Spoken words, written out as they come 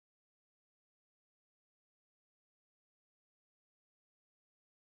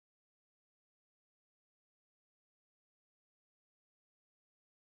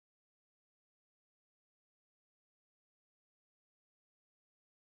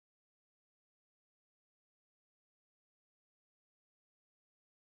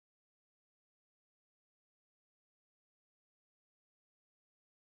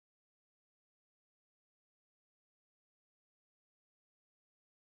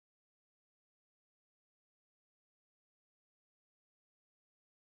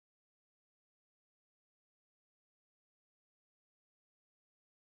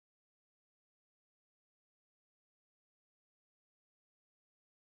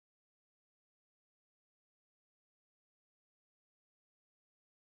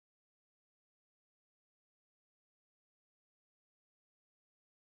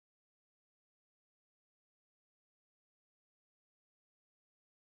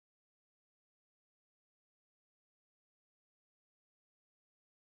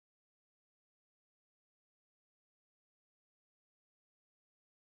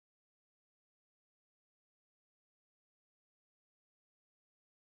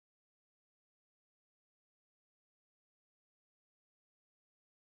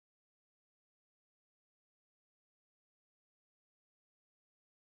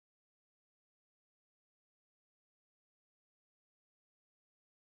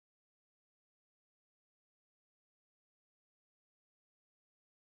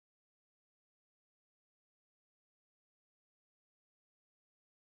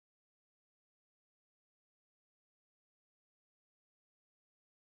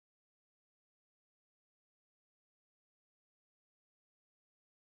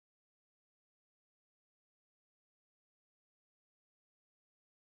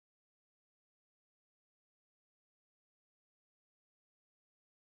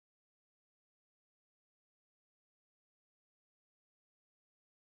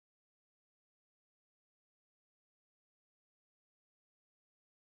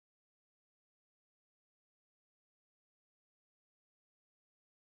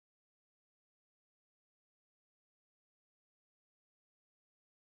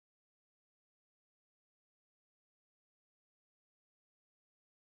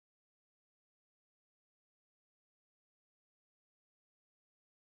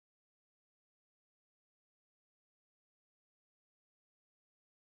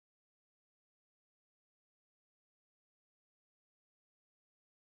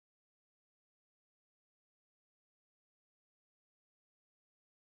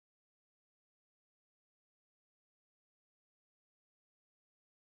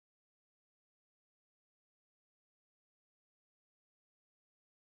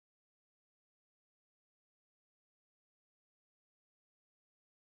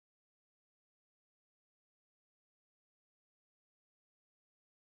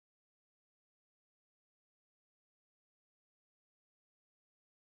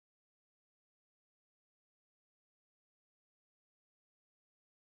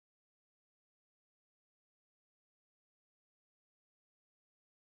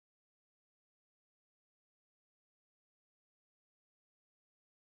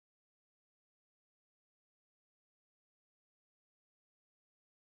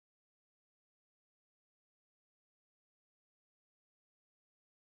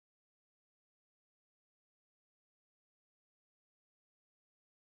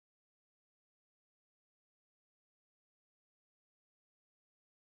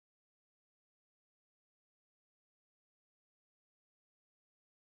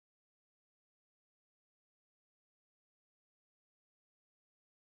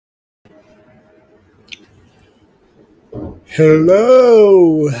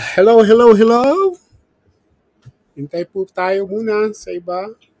Hello! Hello, hello, hello! Hintay po tayo muna sa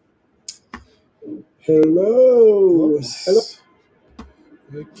iba. Hello! Hello! Oops.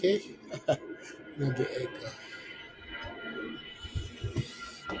 Okay. Nag-echo.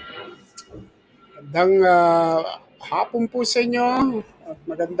 Magandang hapon po sa inyo. At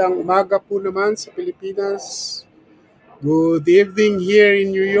magandang umaga po naman sa Pilipinas. Good evening here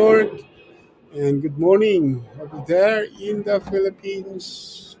in New York. And good morning over there in the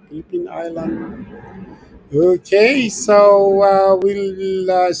Philippines, Philippine Island. Okay, so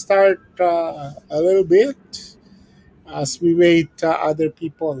we'll start a little bit as we wait other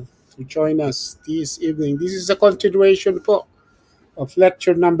people to join us this evening. This is a continuation po of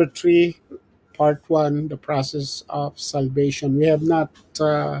lecture number 3, part 1, the process of salvation. We have not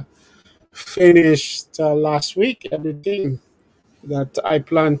finished last week everything that I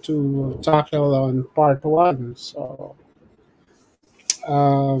plan to tackle on part 1. So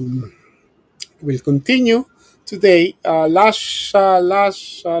um, we'll continue today. Last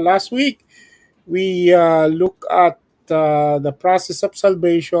week we look at the process of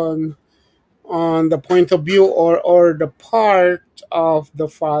salvation on the point of view or the part of the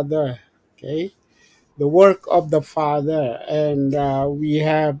Father, okay, the work of the Father, and we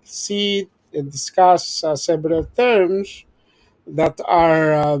have seen and discussed several terms that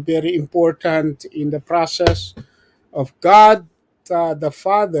are very important in the process of God the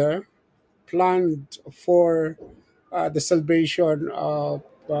Father planned for the salvation of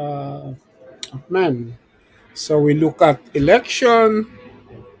man. So we look at election,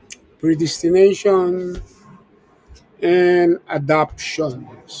 predestination, and adoption.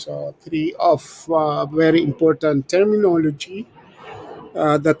 So three of very important terminology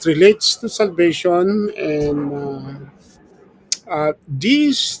that relates to salvation, and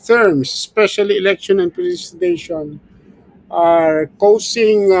these terms, especially election and predestination, are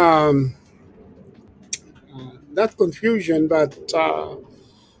causing not confusion but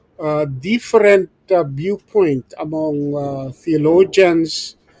different viewpoint among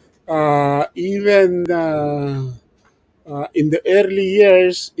theologians, even in the early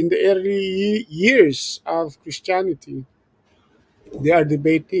years of Christianity, they are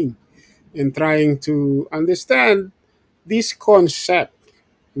debating and trying to understand this concept.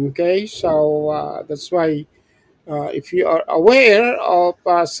 Okay, so that's why if you are aware of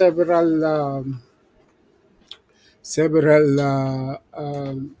several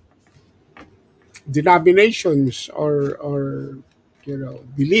denominations or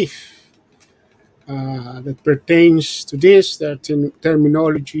belief that pertains to this. There are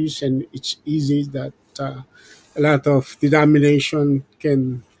terminologies, and it's easy that a lot of denomination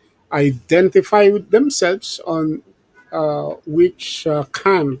can identify with themselves on which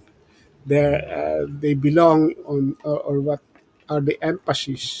camp they belong on, or what are the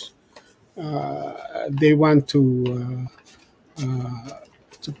emphasis they want to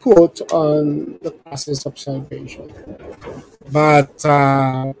put on the process of salvation. But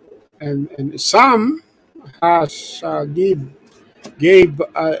and some has gave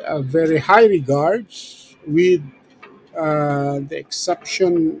a very high regards with the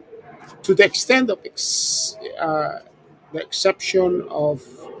exception, to the extent of the exception of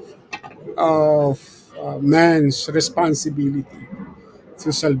man's responsibility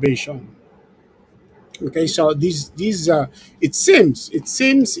to salvation. Okay, so this it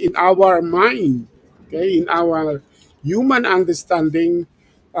seems in our mind, okay, in our human understanding,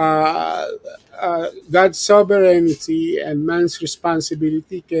 uh, God's sovereignty and man's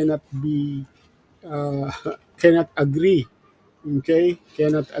responsibility cannot be uh, cannot agree, okay,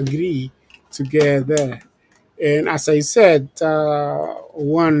 cannot agree together. And as I said,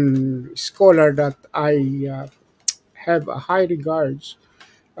 one scholar that I have a high regards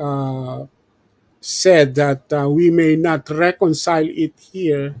uh, said that we may not reconcile it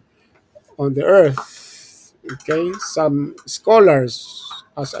here on the earth. Okay, some scholars,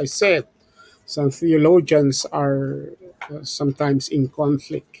 as I said, some theologians are sometimes in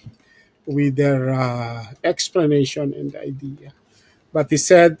conflict with their explanation and idea. But he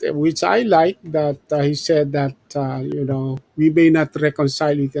said, which I like, that he said that we may not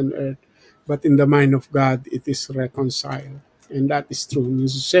reconcile it on earth, but in the mind of God it is reconciled, and that is true.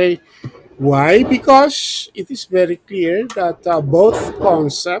 Means to say, why? Because it is very clear that both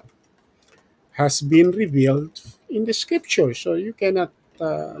concept has been revealed in the scripture, so you cannot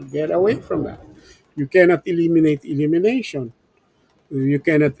get away from that. You cannot eliminate elimination. You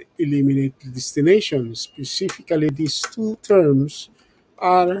cannot eliminate destination. Specifically, these two terms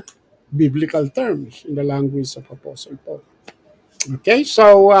are biblical terms in the language of Apostle Paul. Okay,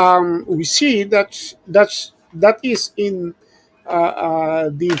 so we see that's that is in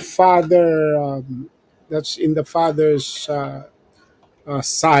the father. That's in the father's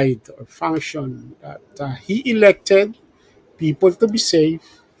side or function, that he elected people to be saved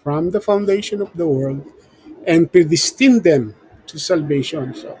from the foundation of the world and predestined them to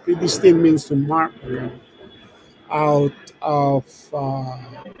salvation. So predestined means to mark them out of uh,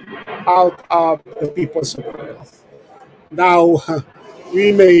 out of the peoples of earth. Now,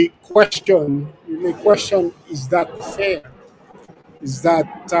 we may question, is that fair? Is that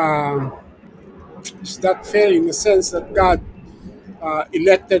is that fair in the sense that God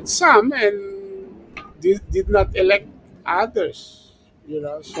elected some and did not elect others?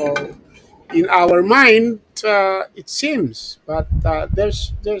 So in our mind, it seems, but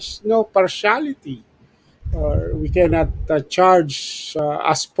there's no partiality, or we cannot charge,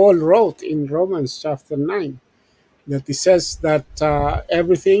 as Paul wrote in Romans chapter 9, that he says that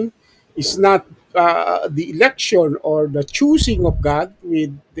everything is not the election or the choosing of God,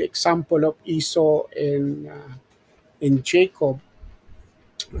 with the example of Esau and Jacob.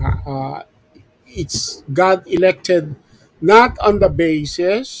 Uh, it's God elected not on the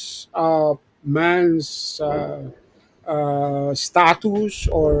basis of man's status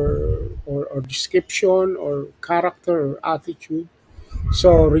or description or character or attitude.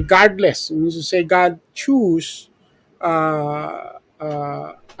 So regardless, means to say God choose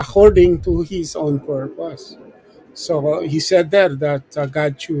according to His own purpose. So he said there that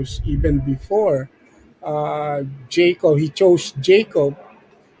God chose even before Jacob. He chose Jacob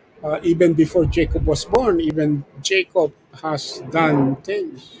even before Jacob was born. Even Jacob has done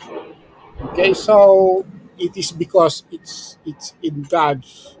things. Okay, so it is because it's in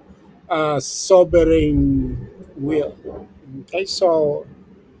God's sovereign will. Okay, so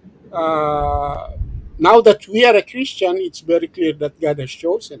uh, now that we are a Christian, it's very clear that God has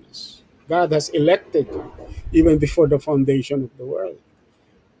chosen us. God has elected you even before the foundation of the world.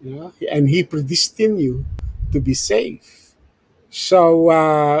 And He predestined you to be saved. So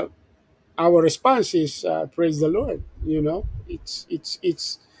our response is praise the Lord.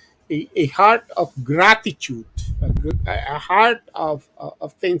 It's a heart of gratitude, a heart of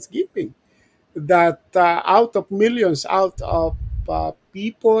thanksgiving, that out of millions, out of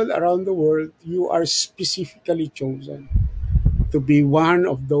people around the world, you are specifically chosen to be one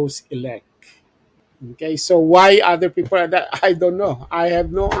of those elect. Okay, so why other people are that? I don't know. I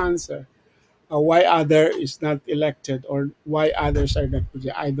have no answer. Why other is not elected, or why others are not?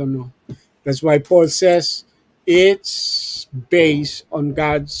 I don't know. That's why Paul says it's based on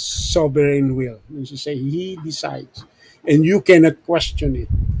God's sovereign will. Means to say He decides, and you cannot question it.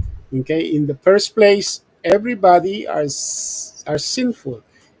 Okay, in the first place, everybody are sinful.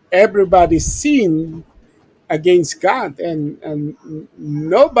 Everybody sinned against God, and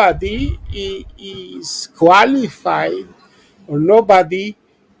nobody is qualified, or nobody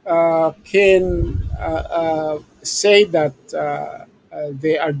can say that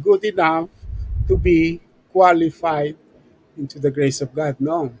they are good enough to be qualified into the grace of God.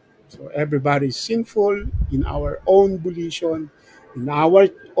 No. So everybody is sinful in our own volition, in our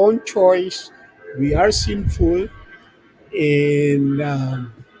own choice. We are sinful, in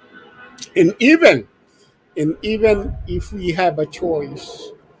even if we have a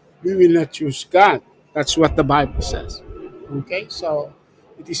choice, we will not choose God. That's what the Bible says. Okay, so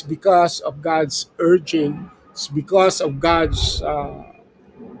it is because of God's urging. It's because of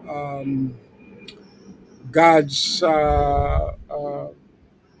um, God's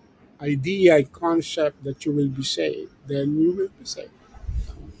idea and concept that you will be saved. Then you will be saved.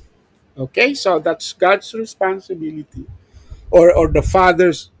 Okay, so that's God's responsibility, or the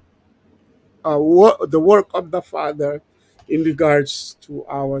Father's the work of the Father in regards to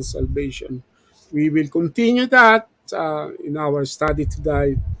our salvation. We will continue that in our study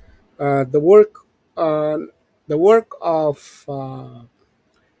today. The work, uh, the work of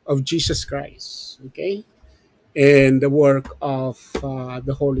Jesus Christ, okay, and the work of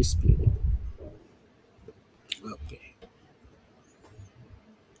the Holy Spirit. Okay.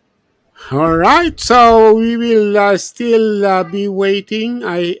 All right, so we will still be waiting.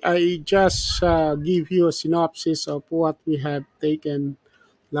 I just give you a synopsis of what we have taken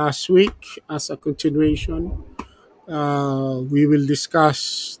last week as a continuation. We will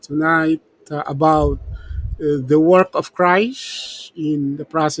discuss tonight about the work of Christ in the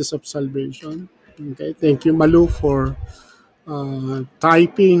process of salvation. Okay, thank you, Malu, for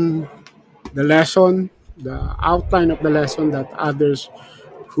typing the lesson, the outline of the lesson, that others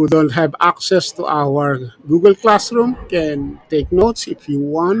who don't have access to our Google Classroom can take notes if you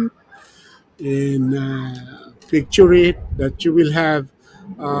want, and picture it that you will have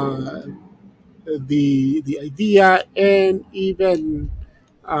uh, the idea, and even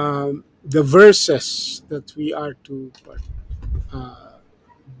the verses that we are uh,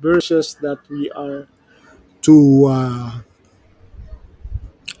 verses that we are to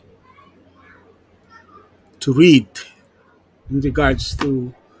to read in regards to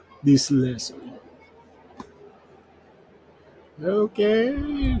this lesson. Okay.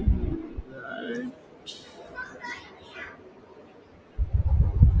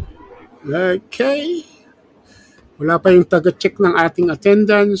 Okay. Wala pa yung taga-check ng ating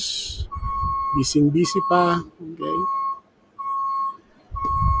attendance. Busy-busy pa. Okay.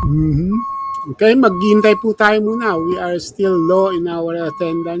 Mhm. Okay, maghihintay po tayo muna. We are still low in our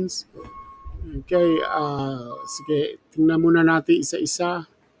attendance. Okay, sige, tingnan muna natin isa-isa.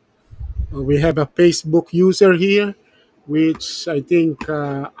 We have a Facebook user here, which I think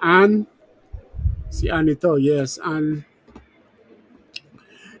Ann. Si Ann ito, yes, Ann.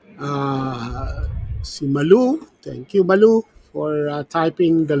 Si Malu. Thank you, Malu, for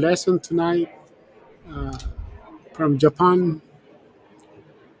typing the lesson tonight from Japan.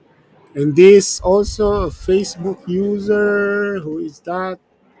 And this also a Facebook user. Who is that?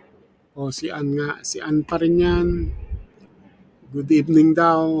 O si Ann nga. Si Ann pa rin yan. Good evening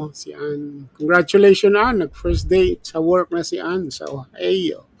daw, si Ann. Congratulations, Ann. Nag-first day sa work na si Ann sa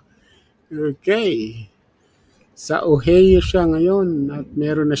Ohio. Okay. Sa Ohio siya ngayon at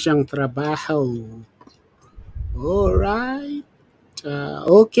meron na siyang trabaho. Alright.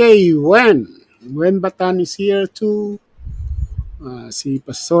 Okay, When Batan is here too. Si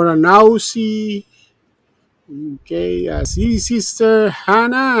Pastora Nausi. Okay, si Sister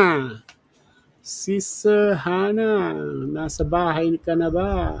Hannah. Sister Hannah, nasa bahay ka na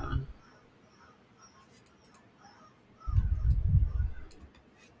ba?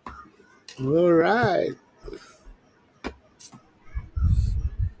 Alright.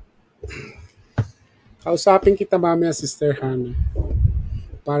 Kausapin kita mamaya, Sister Hannah,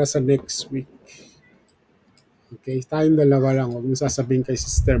 para sa next week. Okay, tayong dalawa lang. Huwag mo sasabihin kay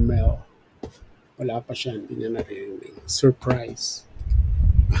Sister Mel. Wala pa siya, hindi niya narinig. Surprise.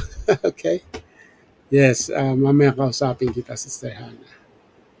 Okay? Yes, mamaya kausapin kita, Sister Hannah.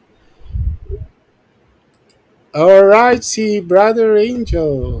 Alright, si Brother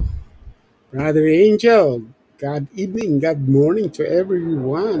Angel. Brother Angel, good evening, good morning to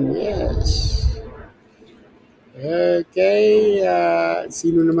everyone. Yes. Okay,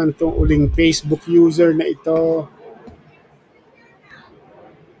 sino naman tong uling Facebook user na ito?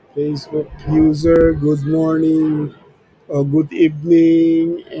 Facebook user, good morning o good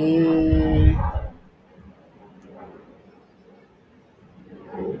evening.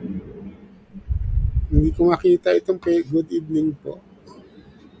 Hindi ko makita itong good evening po.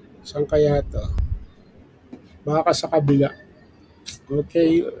 Saan kaya to? Baka sa kabila.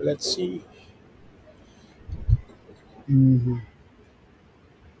 Okay, let's see.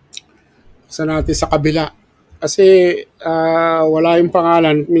 Sa natin sa kabila. Kasi wala yung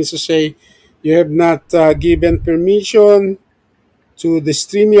pangalan. It means to say, you have not given permission to the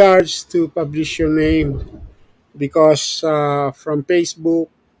StreamYards to publish your name because from Facebook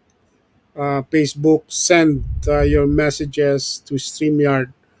send your messages to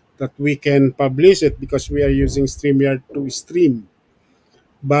StreamYard that we can publish it because we are using StreamYard to stream.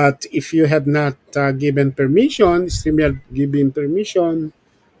 But if you have not given permission, StreamYard given permission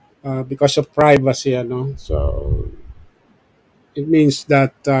because of privacy, so it means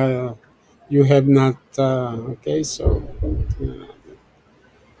that you have not, okay, so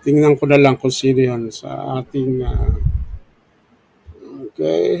tingnan ko na lang kung sino yan sa ating,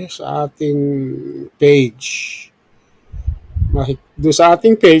 okay, sa ating page. Do sa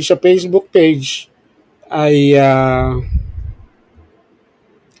ating page, sa Facebook page, ay,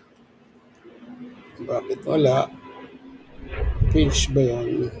 bakit wala? Page ba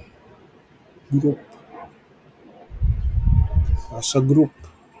yan? Group. Sa group.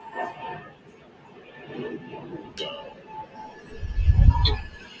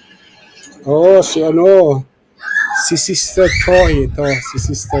 Oh, si Sister Toy ito,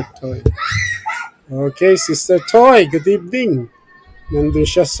 si Sister Toy. Okay, Sister Toy, good evening. Nandun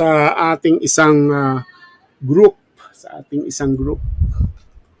siya sa ating isang group,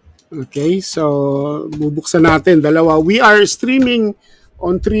 Okay, so bubuksan natin dalawa. We are streaming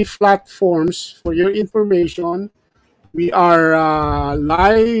on 3 platforms for your information. We are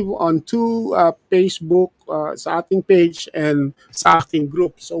live on 2 Facebook sa ating page and sa ating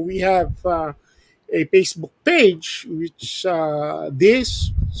group. So we have a Facebook page which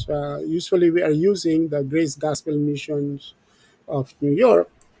usually we are using the Grace Gospel Missions of New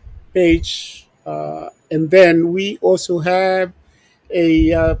York page. And then we also have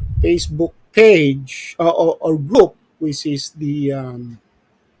a Facebook page or group, which is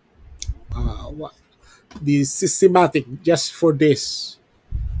what, the systematic, just for this,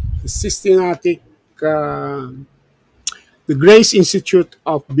 the systematic, uh, the Grace Institute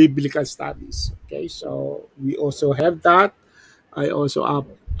of Biblical Studies. Okay, so we also have that. I also up.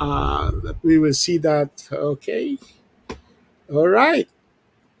 We will see that. Okay, all right,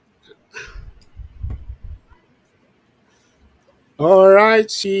 all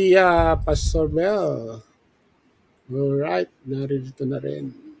right. Si Pastor Bell. All right, narito na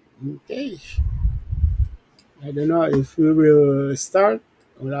rin. Okay. I don't know if we will start.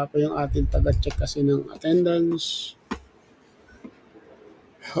 Wala pa yung ating taga-check kasi ng attendance.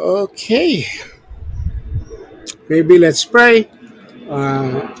 Okay. Maybe let's pray.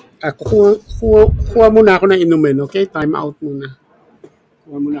 Kuha muna ako ng inumin, okay? Time out muna.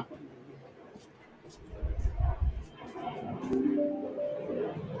 Kuha muna ako.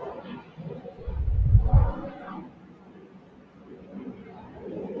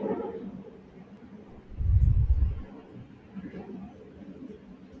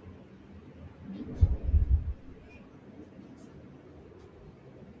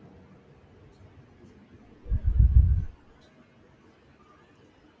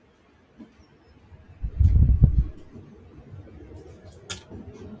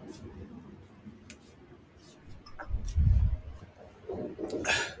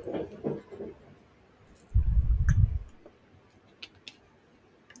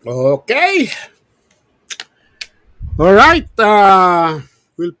 Okay. All right.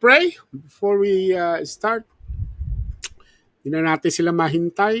 We'll pray before we start. Hindi na natin sila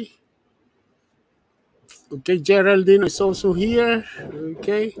mahintay. Okay, Geraldine is also here.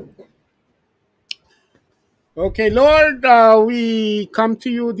 Okay. Okay, Lord, we come to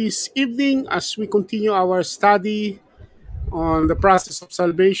you this evening as we continue our study on the process of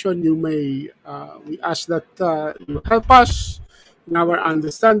salvation. You may, we ask that you help us in our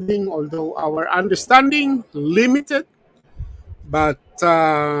understanding, although our understanding limited, but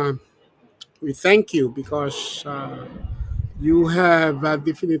we thank you because you have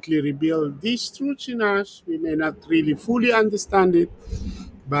definitely revealed these truths in us. We may not really fully understand it,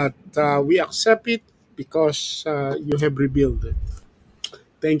 but we accept it because you have revealed it.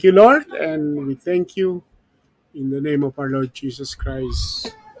 Thank you, Lord, and we thank you in the name of our Lord Jesus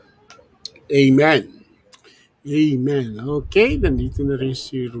Christ. Amen. Amen. Okay, nandito na rin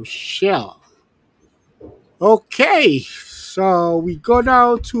si Rochelle. Okay, so we um, go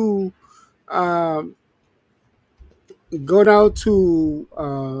now to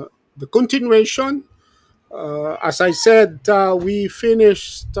the continuation. As I said, we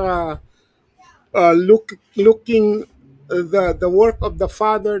finished looking the work of the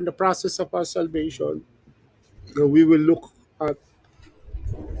Father in the process of our salvation. We will look at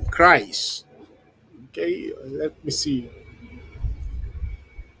Christ. Okay, let me see.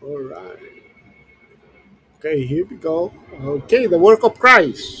 All right. Okay, here we go. Okay, the work of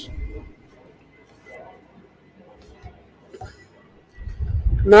Christ.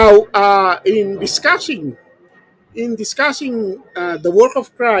 Now, in discussing the work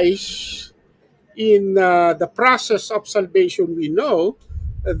of Christ in the process of salvation, we know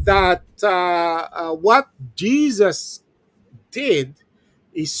that what Jesus did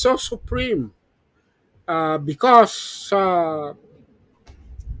is so supreme because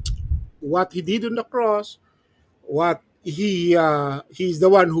what he did on the cross, what he's the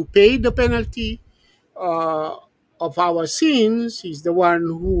one who paid the penalty uh, of our sins. He's the one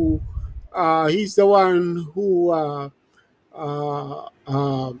who uh, uh, he's the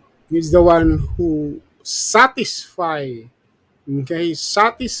one who satisfy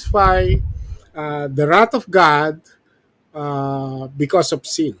the wrath of God because of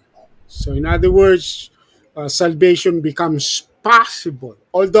sin. So, in other words, salvation becomes possible.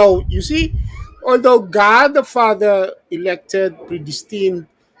 Although, you see, although God the Father elected, predestined,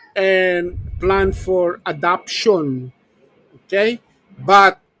 and planned for adoption, okay,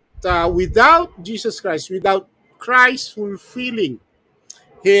 but without Jesus Christ, without Christ fulfilling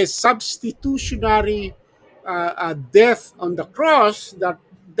his substitutionary death on the cross, that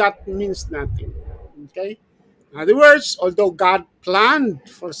means nothing. Okay. In other words, although God planned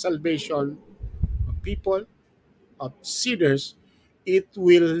for salvation of people, of sinners, it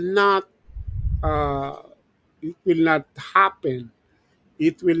will not uh, it will not happen.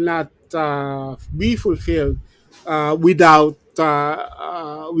 It will not be fulfilled without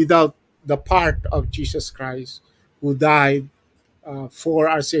the part of Jesus Christ who died for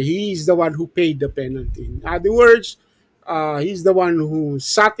us. He is the one who paid the penalty. In other words, he's the one who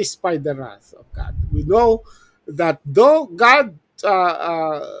satisfied the wrath of God. We know that though God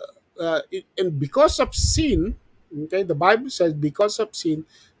and because of sin, okay, the Bible says because of sin,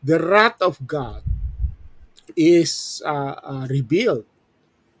 the wrath of God is revealed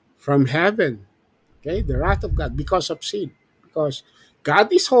from heaven. Okay, the wrath of God because of sin, because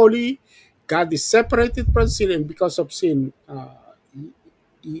God is holy, God is separated from sin, and because of sin,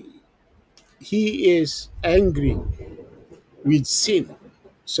 he, he is angry with sin.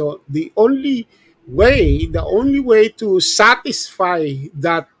 So the only way to satisfy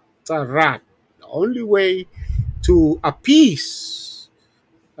that wrath, the only way to appease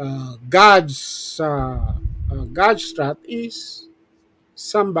God's wrath is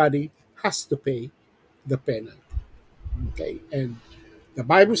somebody has to pay the penalty. Okay, and the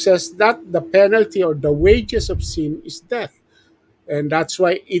Bible says that the penalty or the wages of sin is death. And that's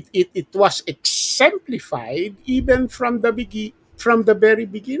why it was exemplified even from the very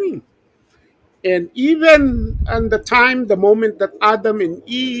beginning. And even on the moment that Adam and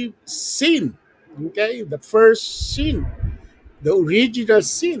Eve sinned, okay, the first sin, the original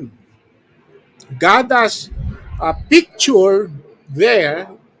sin, God has a picture there,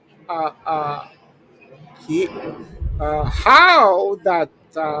 uh, uh, he, how that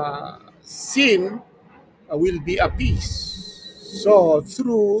sin will be appeased. So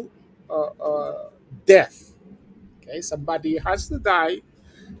through death, okay, somebody has to die,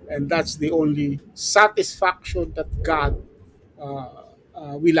 and that's the only satisfaction that God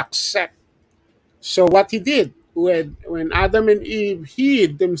will accept. So what he did when Adam and Eve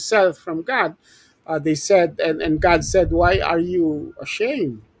hid themselves from God, they said, and God said, "Why are you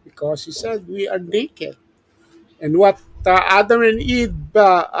ashamed?" Because he said, "We are naked." And what Adam and Eve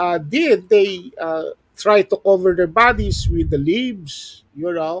did, they tried to cover their bodies with the leaves.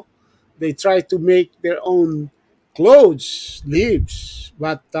 They tried to make their own clothes, leaves,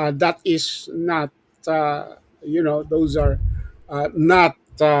 but that is not. Those are not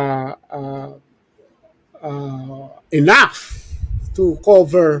enough to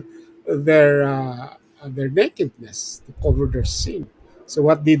cover their nakedness, to cover their sin. So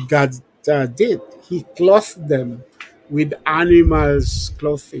what did God did? He clothed them with animals'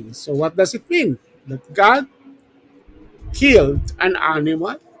 clothing. So what does it mean? That God killed an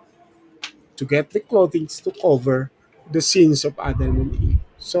animal to get the clothing to cover the sins of Adam and Eve.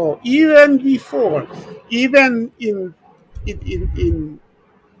 So even before, even in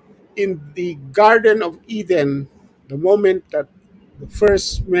the Garden of Eden, the moment that the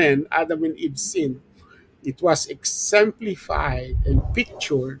first man, Adam and Eve, sinned, it was exemplified and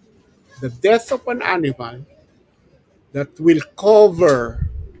pictured the death of an animal that will cover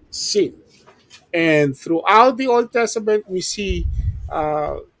sin. And throughout the Old Testament, we see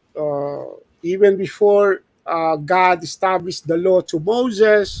uh, uh, even before God established the law to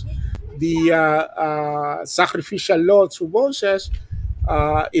Moses, the sacrificial law through Moses,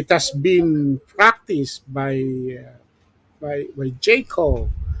 it has been practiced by Jacob,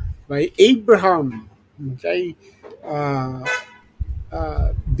 by Abraham. Okay, uh,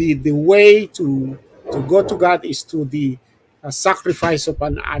 the way to go to God is through the sacrifice of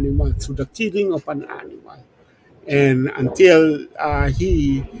an animal, through the killing of an animal, and until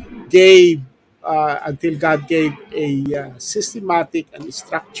God gave a systematic and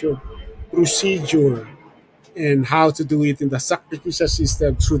structured procedure and how to do it in the sacrificial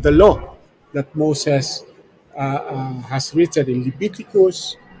system through the law that Moses has written in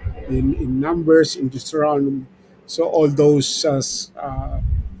Leviticus, in Numbers, in Deuteronomy. So all those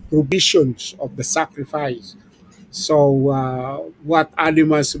provisions of the sacrifice. So what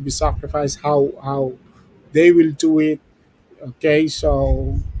animals to be sacrificed, how they will do it. Okay,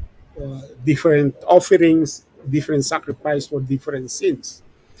 so different offerings, different sacrifice for different sins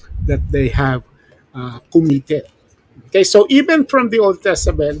that they have committed. Okay, so even from the Old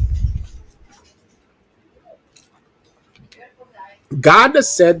Testament, God has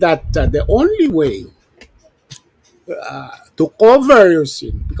said that the only way to cover your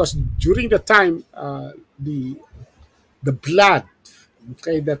sin, because during the time the blood,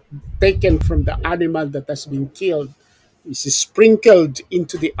 okay, that taken from the animal that has been killed is sprinkled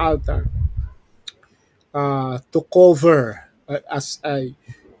into the altar to cover as a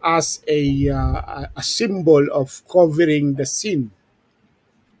symbol of covering the sin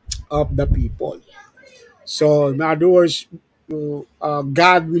of the people. So, in other words,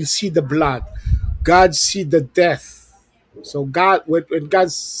 God will see the blood. God see the death. So, when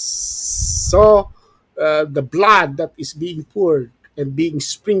God saw the blood that is being poured and being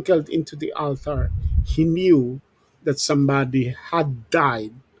sprinkled into the altar, He knew that somebody had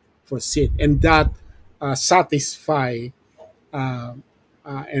died for sin, and that satisfy uh,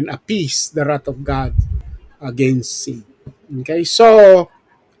 and appease the wrath of God against sin. Okay, so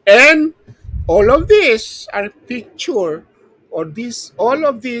And all of these are picture, or this all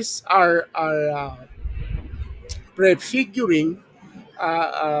of these are prefiguring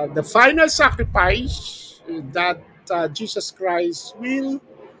the final sacrifice that Jesus Christ will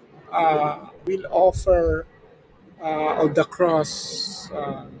offer on the cross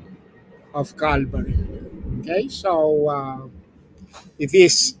of Calvary. Okay, so it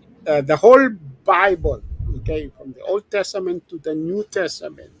is the whole Bible. Okay, from the Old Testament to the New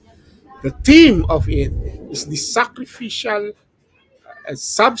Testament. The theme of it is the sacrificial and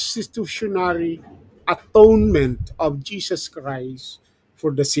substitutionary atonement of Jesus Christ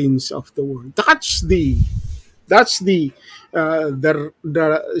for the sins of the world. That's the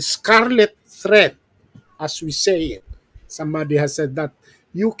scarlet thread, as we say it. Somebody has said that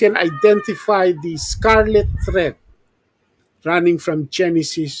you can identify the scarlet thread running from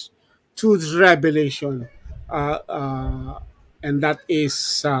Genesis to Revelation, uh, uh, and that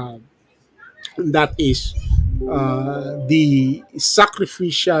is the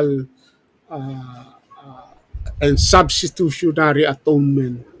sacrificial and substitutionary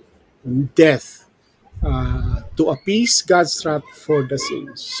atonement, death, to appease God's wrath for the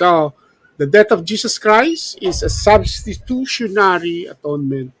sins. So, the death of Jesus Christ is a substitutionary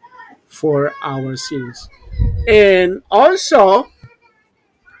atonement for our sins. And also,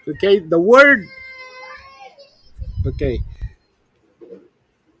 okay, the word, okay,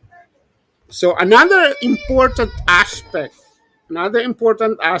 so another important aspect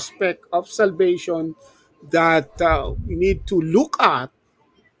of salvation that we need to look at,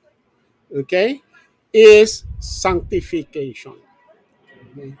 okay, is sanctification.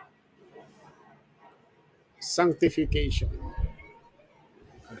 Okay? Sanctification.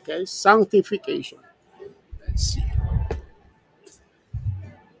 Okay, sanctification. Let's see.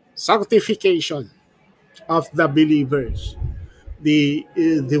 Sanctification of the believers. The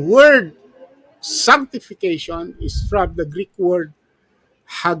word sanctification is from the Greek word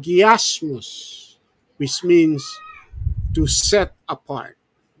hagiasmos, which means to set apart.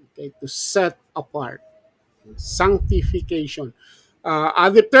 Okay, to set apart. Sanctification.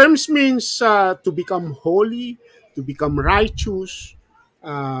 Other terms means to become holy, to become righteous,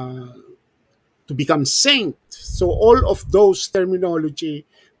 uh, to become saint. So all of those terminology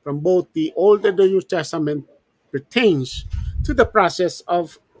from both the Old and the New Testament pertains to the process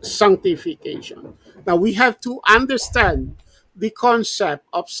of sanctification. Now we have to understand the concept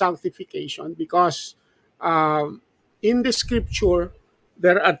of sanctification because um, in the scripture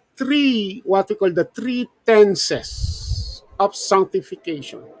there are three, what we call the three tenses of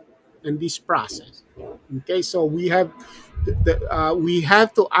sanctification in this process. Okay, so we have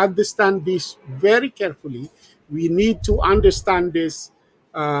to understand this very carefully. We need to understand this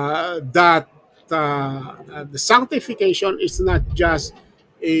that the sanctification is not just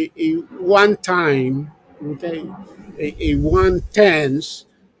a one time, okay, a one tense,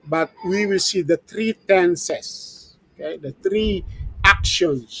 but we will see the three tenses, okay, the three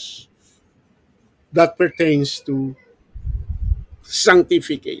actions that pertains to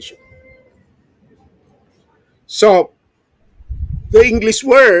sanctification. So the English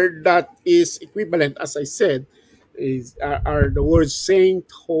word that is equivalent, as I said, are the words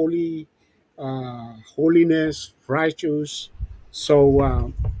saint, holy, holiness, righteous.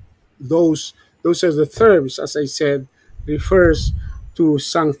 So those are the terms, as I said, refers to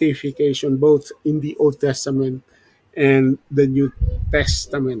sanctification both in the Old Testament and the New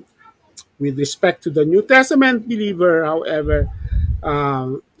Testament. With respect to the New Testament believer, however,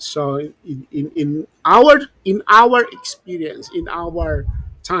 so in our experience, in our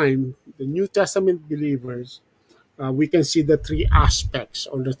time, the New Testament believers, we can see the three aspects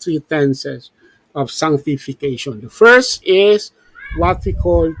or the three tenses of sanctification. The first is what we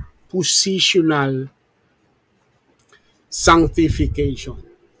call positional sanctification.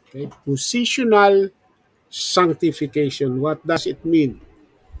 Okay, positional sanctification. What does it mean?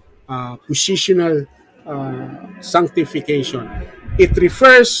 Positional sanctification. It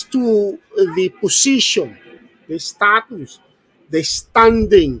refers to the position, the status, the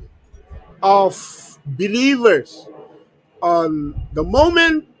standing of believers on the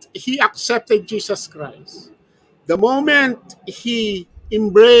moment he accepted Jesus Christ, the moment he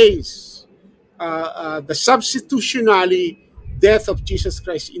embraced the substitutionary death of Jesus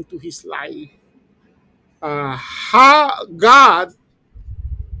Christ into his life. How God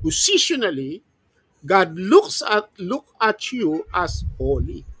positionally, God look at you as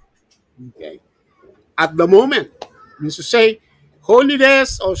holy. Okay, at the moment, means to say,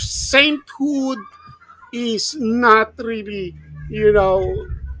 holiness or sainthood is not really,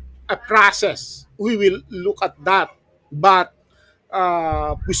 a process. We will look at that, but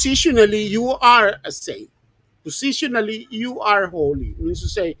positionally, you are a saint. Positionally, you are holy. It means to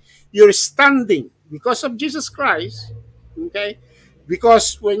say, you're standing because of Jesus Christ. Okay?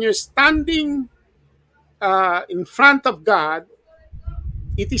 Because when you're standing in front of God,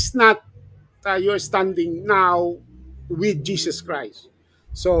 it is not you're standing now with Jesus Christ.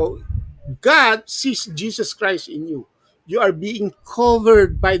 So God sees Jesus Christ in you. You are being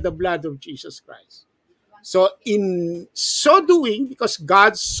covered by the blood of Jesus Christ. So in so doing, because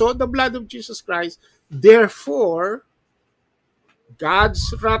God saw the blood of Jesus Christ, therefore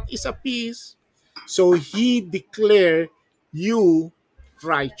God's wrath is appeased. So he declared you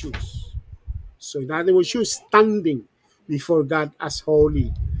righteous. So in other words, you're standing before God as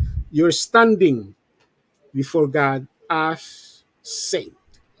holy. You're standing before God as saint.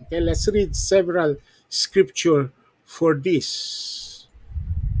 Okay, let's read several scripture for this.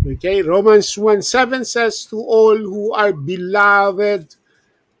 Okay, Romans 1:7 says, to all who are beloved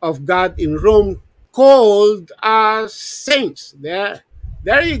of God in Rome, called as saints. There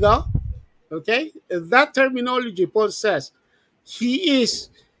you go. Okay, that terminology Paul says he is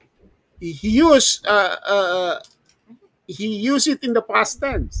he used he used it in the past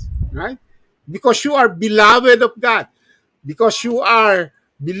tense, right? Because you are beloved of God, because you are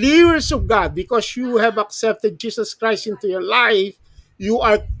believers of God, because you have accepted Jesus Christ into your life, you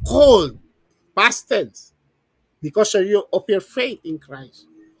are called, past tense, because of your faith in Christ.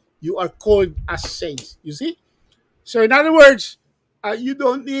 You are called as saints. You see? So, in other words, you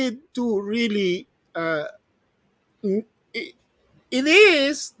don't need to really. It, it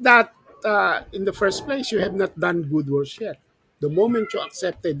is that in the first place, you have not done good works yet. The moment you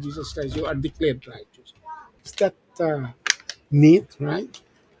accepted Jesus Christ, you are declared righteous. Is that neat, right?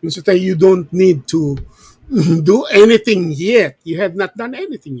 And so that you don't need to do anything yet. You have not done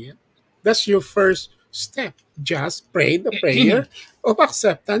anything yet. That's your first step. Just pray the prayer of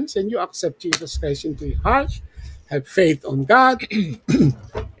acceptance, and you accept Jesus Christ into your heart. Have faith on God,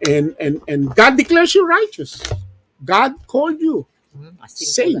 and God declares you righteous. God called you As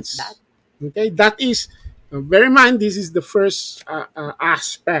simple as that. saints. Okay, that is, bear in mind, this is the first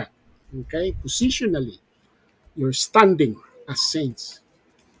aspect. Okay, positionally, you're standing as saints.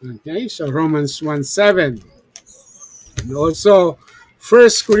 Okay, so Romans 1:7. And also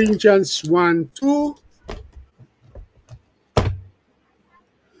 1 Corinthians 1:2.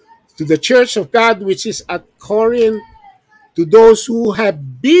 To the church of God which is at Corinth, to those who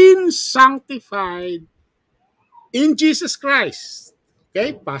have been sanctified in Jesus Christ.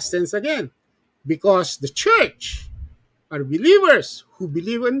 Okay, past tense again. Because the church are believers who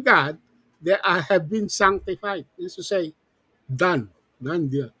believe in God, they have been sanctified. This is to say, done. Done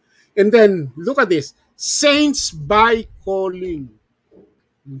deal. And then look at this. Saints by calling.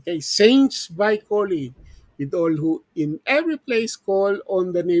 Okay, saints by calling. With all who in every place call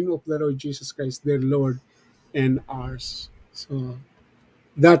on the name of the Lord Jesus Christ, their Lord and ours. So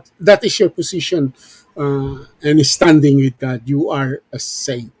that is your position and standing with God. You are a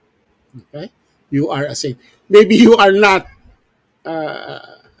saint. Okay, you are a saint. Maybe you are not.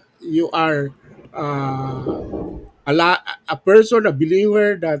 You are a person, a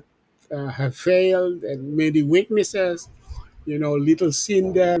believer that have failed and many weaknesses. Little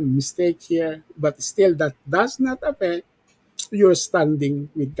sin there, mistake here, but still that does not affect your standing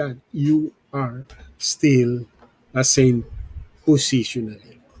with God. You are still a saint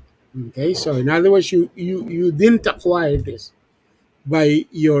positionally. Okay, so in other words, you didn't acquire this by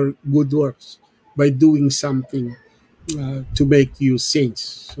your good works, by doing something to make you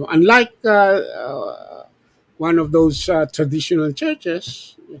saints. So unlike one of those traditional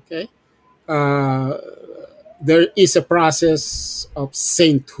churches, okay, uh, there is a process of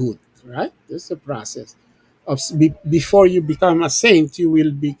sainthood, right? There's a process of before you become a saint, you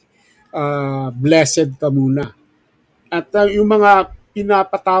will be blessed ka muna. At yung mga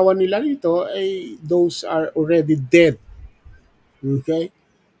pinapatawan nila nito ay those are already dead. Okay?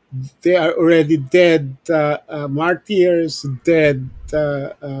 They are already dead martyrs, dead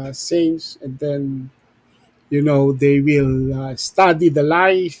saints, and then they will study the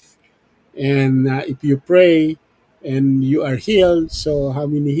life, and if you pray and you are healed, so how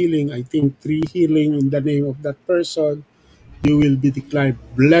many healing? I think 3 healing in the name of that person. You will be declared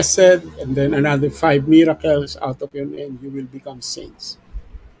blessed, and then another 5 miracles out of your name, you will become saints.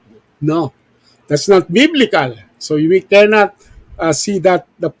 No, that's not biblical. So we cannot see that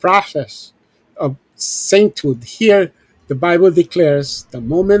the process of sainthood. Here, the Bible declares the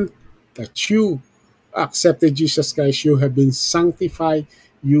moment that you accepted Jesus Christ, you have been sanctified,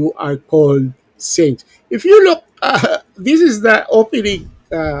 you are called saints. If you look, this is the opening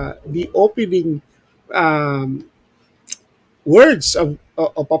um, words of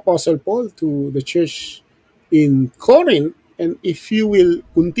Apostle Paul to the church in Corinth. And if you will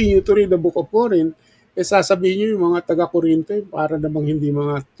continue to read the book of Corinth, eh sasabihin nyo yung mga taga-Corinto, para namang hindi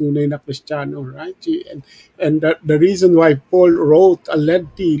mga tunay na Kristiyano, right? And the reason why Paul wrote a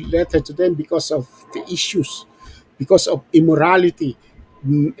lengthy letter to them because of the issues, because of immorality,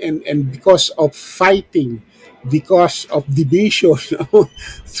 and because of fighting, because of division,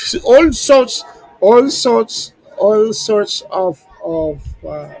 all sorts, all sorts of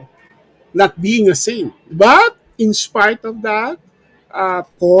not being a saint. But in spite of that,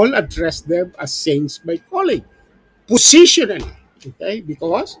 Paul addressed them as saints by calling positionally, okay,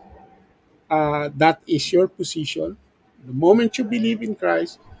 because that is your position. The moment you believe in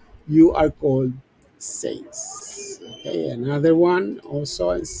Christ, you are called saints. Okay, another one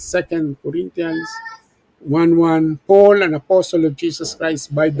also in Second Corinthians 1:1. Paul, an apostle of Jesus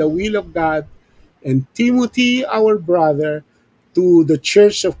Christ by the will of God, and Timothy, our brother, to the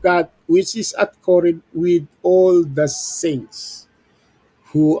church of God which is at Corinth with all the saints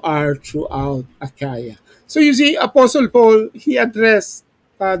who are throughout Achaia. So you see, Apostle Paul, he addressed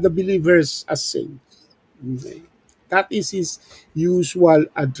the believers as saints. Okay? That is his usual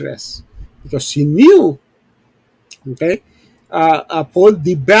address because he knew, okay, Paul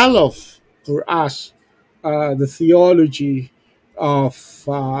developed for us the theology of,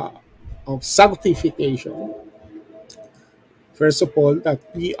 uh, of sanctification. First of all, that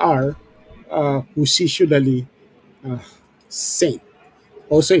we are positionally uh, saint.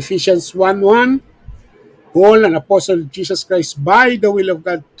 Also, Ephesians 1:1. Paul, an apostle of Jesus Christ, by the will of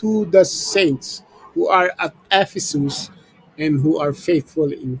God, to the saints who are at Ephesus and who are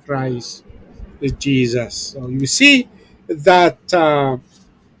faithful in Christ Jesus. So you see that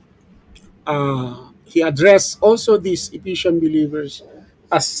he addressed also these Ephesian believers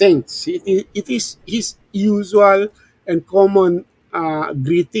as saints. It is his usual and common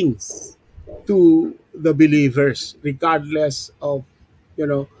greetings to the believers, regardless of, you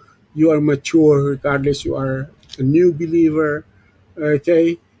know, you are mature, regardless you are a new believer,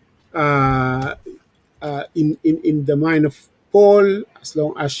 okay? Uh, in the mind of Paul, uh, as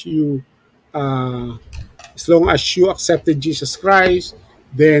long as you accepted Jesus Christ,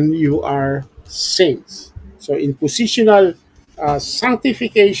 then you are saints. So in positional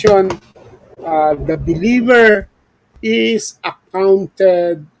sanctification, the believer is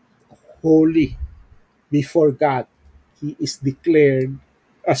accounted holy before God. He is declared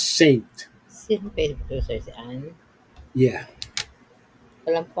a saint. Sino Facebook user si Ann? Yeah.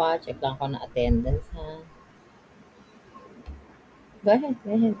 Walang po, check lang ako ng attendance ha. Go ahead,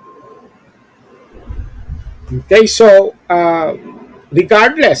 go ahead. Okay, so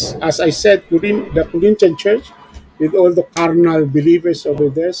regardless, as I said, the Corinthian church, with all the carnal believers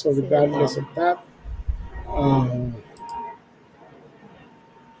over there, so Sino regardless to? of that, um,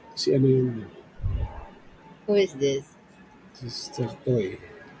 si ano yun, Who is this? Sister Toy.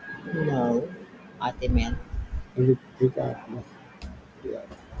 No. Ate Mel. Ricardo. Yeah.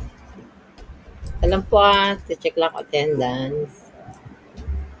 Alam po check lang ako attendance.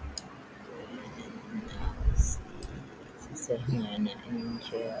 Sister Hannah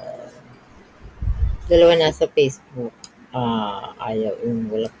Angel. Dalawa nasa Facebook. Ayaw yung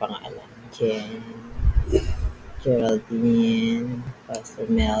wala pangalan. Jen, Geraldine, Pastor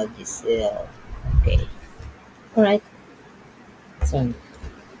Mel, Giselle. Okay. Alright. So,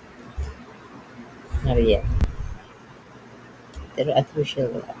 Mariel. Pero at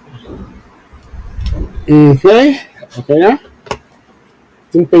usual wala pa. Okay. Okay na?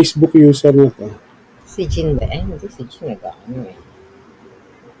 Itong Facebook user na to. Si Jean ba? Hindi si Jean nag-ano eh.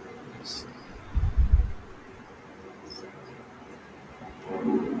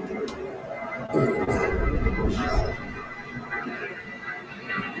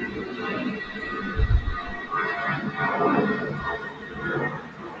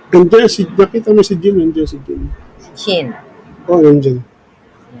 Nandiyan si, nakita mo si Jim, nandiyan si Jim. Si Jean. Oh, nandiyan.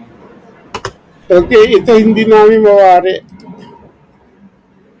 Okay, ito hindi namin mawari.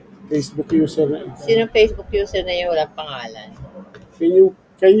 Facebook user na ito. Sino Facebook user na yun walang pangalan?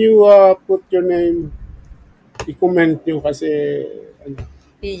 Can you put your name, i-comment nyo kasi ano,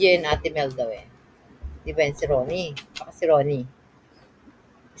 PJ and Ate Mel daw eh. Di ba yun si Ronnie? Baka si Ronnie.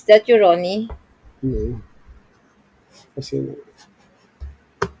 Is that you, Ronnie? kasi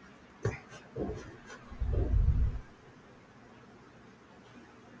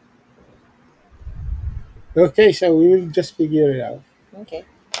okay, so we will just figure it out. Okay.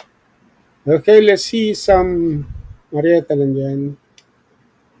 Okay, let's see some Marietta nandiyan.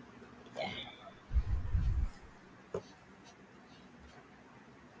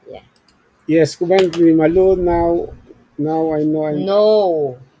 Yeah. Yes, comment ni Malu now. Now I know and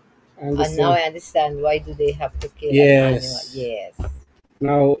No. Now understand. I understand why do they have to kill an animal. Yes. Yes.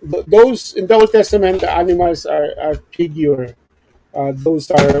 Now, those in the Old Testament, the animals are figure. Those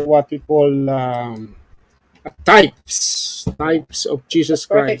are what we call types of The Jesus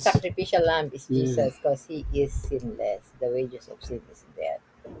perfect Christ. sacrificial lamb is Yeah, Jesus because he is sinless. The wages of sin is death.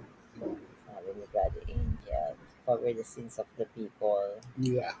 Sabi ni Brother Angel, cover the sins of the people.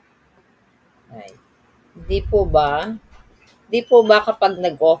 yeah. Right. Di po ba? Di po ba kapag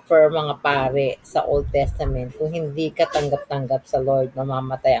nag-offer mga pare sa Old Testament, kung hindi ka tanggap-tanggap sa Lord,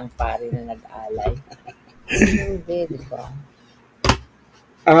 mamamatay ang pare na nag-alay? Hindi, di ba?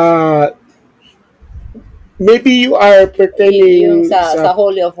 Uh, Maybe you are Yung pertaining sa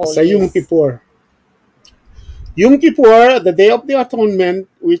Holy of sa Yom Holies. Kippur. Yom Kippur, the Day of the Atonement,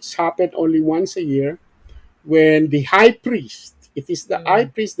 which happened only once a year, when the high priest, it is the high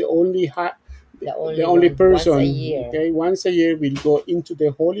Mm, priest, the only the the only only one, once a person, year, okay, once a year will go into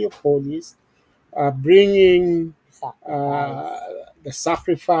the Holy of Holies, bringing uh, sacrifice. the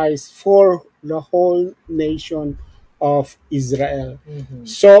sacrifice for the whole nation of Israel. Mhm.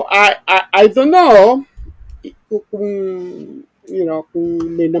 So I don't know kung kung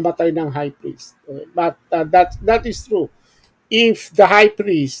may namatay ng high priest. But that is true. If the high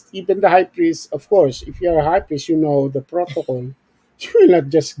priest, even the high priest, of course, if you're a high priest, you know the protocol. You will not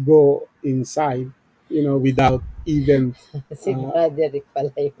just go inside, without even Si uh, Brother Rick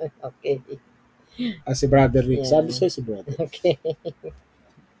pala yun. Okay. as a brother Rick. Sabi Yeah. sa'yo si brother Rick. Okay.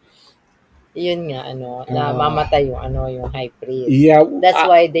 Yun nga, ano, Uh, namamatay yung, ano, yung high priest. yeah, That's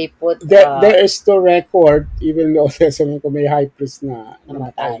why they put, there is to record, even though sabi ko may high priest na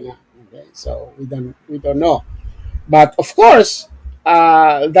namatay namatay. na. Okay, so we don't know. But of course,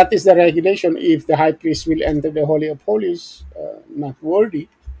 that is the regulation. If the high priest will enter the holy of holies, not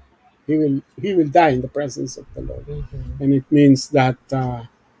worthy, he will die in the presence of the Lord, Mhm. and it means that.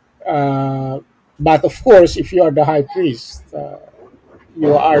 Uh, but of course, if you are the high priest,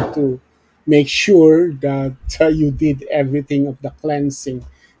 you are to make sure that you did everything of the cleansing,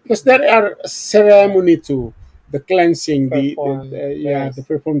 because there are ceremony to the cleansing, Perform to first.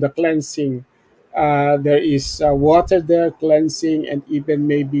 perform the cleansing. There is water there cleansing, and even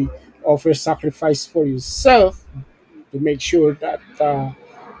maybe offer sacrifice for yourself to make sure that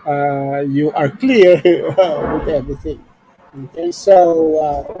you are clear with everything. Okay, so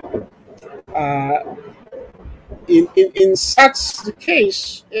in such the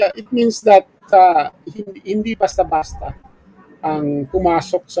case, it means that hindi basta-basta ang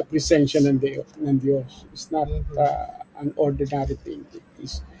pumasok sa presensya ng Diyos. It's not Mhm. an ordinary thing. It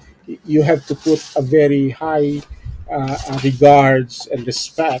is, you have to put a very high regards and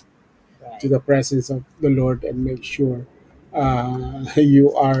respect to Right. the presence of the Lord, and make sure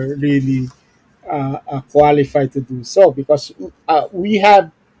you are really qualified to do so, because we have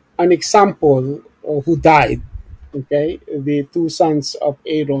an example who died. Okay, the two sons of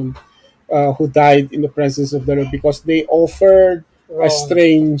Aaron who died in the presence of the Lord because they offered a Wrong.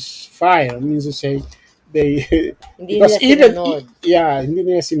 strange fire. Means to say, they Hindi because nila even sinunod. yeah, hindi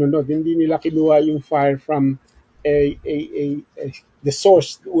nila sinunod, hindi nila kinuha yung fire from a the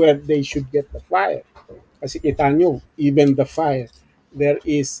source where they should get the fire. Kasi kita nyo, even the fire, there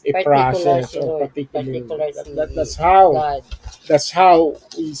is a Particular process si or Lord. particular. Particular That, si that, that's how God. that's how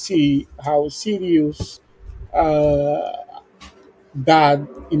we see how serious uh, God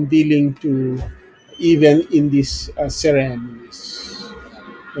in dealing to even in these ceremonies.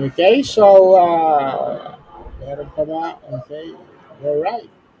 Okay, so meron pa ba? Okay, all right.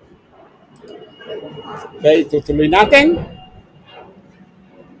 Okay, tutuloy natin.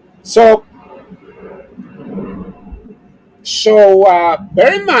 So,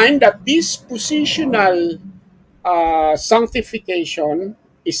 bear in mind that this positional sanctification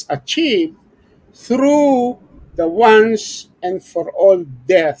is achieved through the once and for all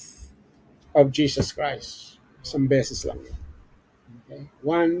death of Jesus Christ. Isang beses lang yun. Okay?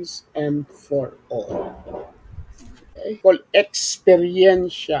 Once and for all. Okay? Called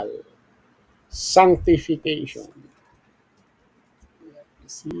experiential sanctification.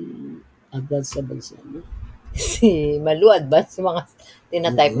 Si agad sa bansa. No? Si Malu advance mga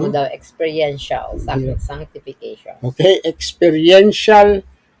tinatype mo Uh-huh. daw experiential Hirap. sanctification. Okay? Experiential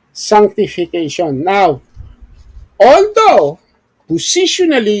sanctification. Now, although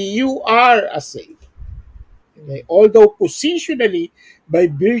positionally you are a saint, okay, although positionally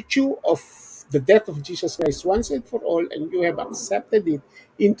by virtue of the death of Jesus Christ once and for all, and you have accepted it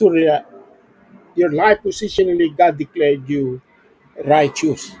into your life positionally, God declared you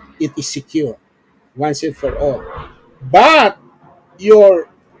righteous. It is secure once and for all. But your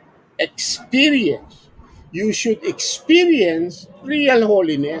experience, you should experience real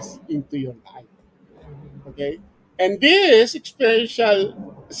holiness into your life. Okay? And this experiential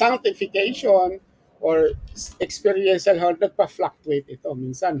sanctification or experiential health, nagpa-fluctuate ito.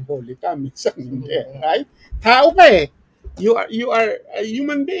 Minsan holy ka, minsan hindi. Hindi. Right? Tao ka eh. You are a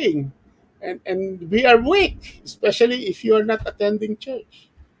human being. And we are weak, especially if you are not attending church.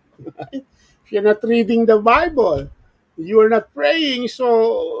 Right? If you're not reading the Bible, you are not praying,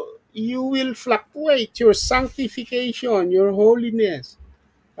 so you will fluctuate. Your sanctification, your holiness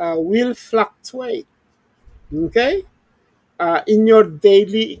will fluctuate. Okay? In your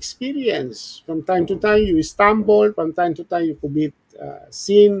daily experience. From time to time, you stumble. From time to time, you commit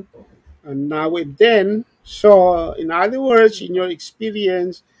sin. And now and then. So, in other words, in your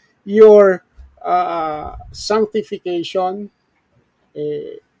experience, your sanctification,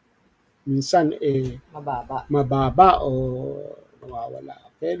 eh, minsan, Mababa. mababa o nawawala.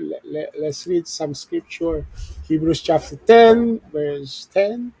 Okay, let's read some scripture. Hebrews chapter 10, verse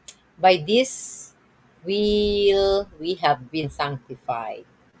 10. By this we have been sanctified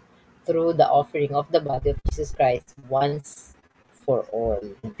through the offering of the body of Jesus Christ once for all.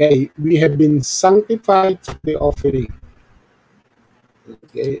 Okay, we have been sanctified through the offering.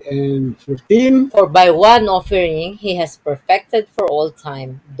 Okay, and 14. For by one offering he has perfected for all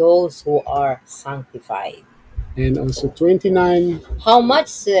time those who are sanctified. And also 29. How much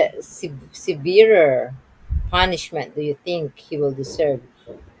severer punishment do you think he will deserve,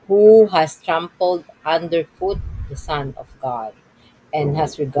 who has trampled underfoot the Son of God, and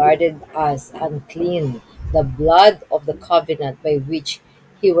has regarded as unclean the blood of the covenant by which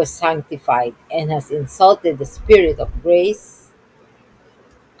he was sanctified, and has insulted the Spirit of grace?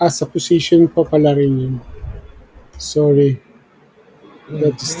 As a position pa pala rin yun. Sorry,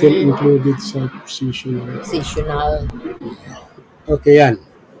 that is still Mhm. included sa position. Positional. Okay, yan.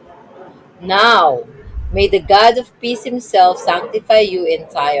 Now, may the God of peace himself sanctify you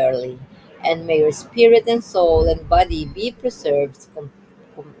entirely, and may your spirit and soul and body be preserved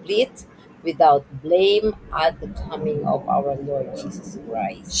complete without blame at the coming of our Lord Jesus So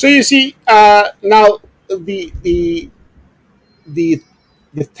Christ. you see, now the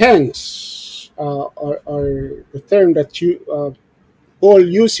the tense or the term that you Paul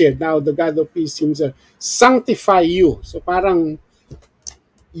used here, now the God of peace himself sanctify you. So parang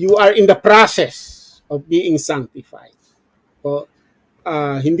you are in the process of being sanctified. So,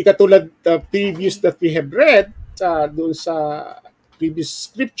 hindi katulad the previous that we have read doon sa previous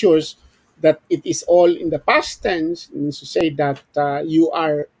scriptures that it is all in the past tense, means to say that you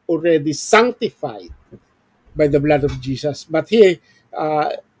are already sanctified by the blood of Jesus. But here,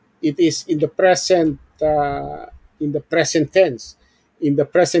 it is in the present tense, in the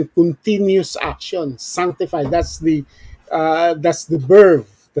present continuous action. Sanctified. That's the verb,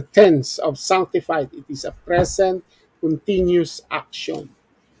 the tense of sanctified. It is a present continuous action.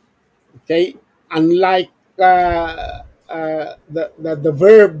 Okay? Unlike the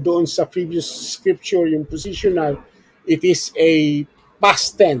verb doon sa previous scripture, yung positional, it is a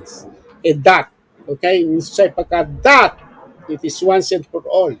past tense, a that. Okay? Means to say, pagka that, it is once and for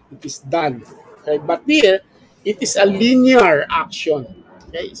all. It is done. Okay? But here, it is a linear action.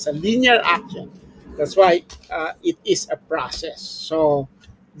 Okay? It's a linear action. That's why it is a process. So,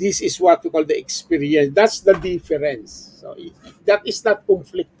 this is what we call the experience. That's the difference. So, that is not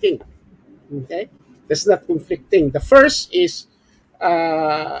conflicting. Okay? That's not conflicting. The first is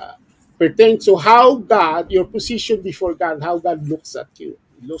uh, pertain to how God, your position before God, how God looks at you.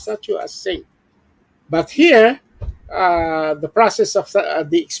 He looks at you as saint. But here, the process of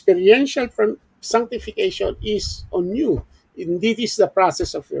the experiential from sanctification is on you. Indeed, is the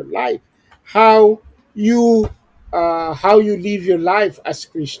process of your life. How you how you live your life as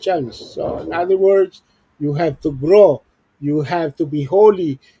Christians. So, in other words, you have to grow. You have to be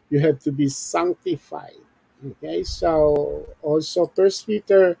holy. You have to be sanctified. Okay, so also First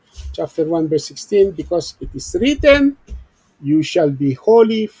Peter chapter 1 verse 16, because it is written, you shall be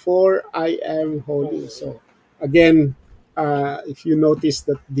holy, for I am holy. So, again, if you notice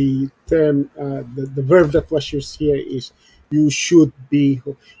that the term, the verb that was used here is you should be,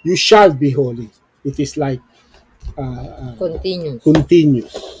 you shall be holy. It is like Continues.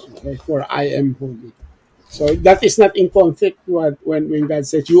 continuous. Okay? For I am holy. So that is not in conflict when God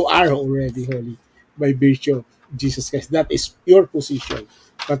says you are already holy by virtue of Jesus Christ. That is your position.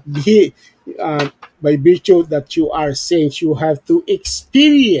 But uh, by virtue that you are saints, you have to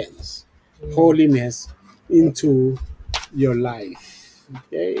experience Mm. holiness into your life.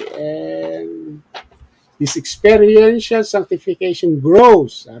 Okay, and this experiential sanctification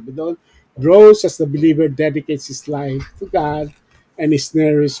grows. Sabi doon, grows as the believer dedicates his life to God and is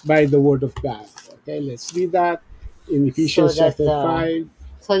nourished by the word of God. Okay, let's read that in so Ephesians that chapter uh, 5.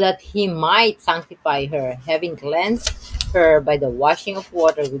 so that he might sanctify her, having cleansed her by the washing of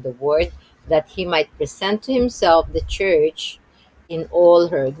water with the word, that he might present to himself the church in all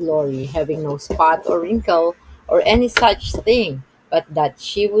her glory, having no spot or wrinkle or any such thing, but that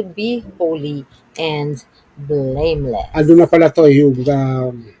she would be holy and Ano na blameless. pala to, yung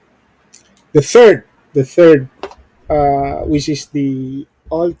the third, which is the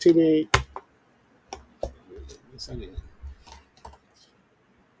ultimate, saan yun?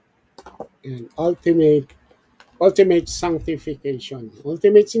 And ultimate sanctification.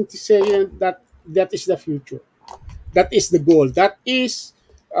 Ultimate sanctification, that is the future. That is the goal. That is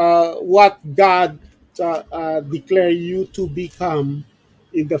what God declare you to become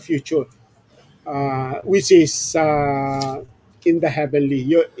in the future, which is in the heavenly.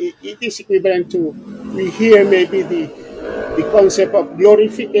 It is equivalent to, we hear maybe the concept of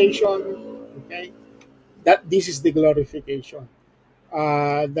glorification. Okay, that this is the glorification.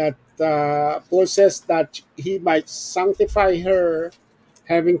 That Paul says that he might sanctify her,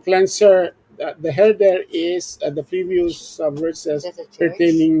 having cleansed her. The her there is the previous verses That's a church?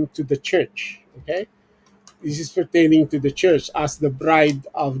 pertaining to the church. Okay, this is pertaining to the church as the bride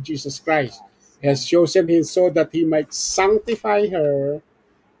of Jesus Christ. He has chosen him so that he might sanctify her,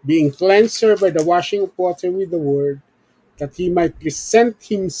 being cleansed her by the washing of water with the word, that he might present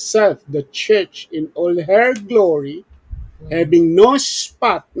himself, the church, in all her glory, Mhm. having no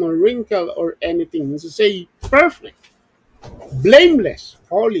spot, nor wrinkle, or anything. To say perfect, blameless,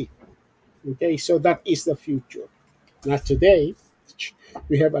 holy. Okay, so that is the future. Not today.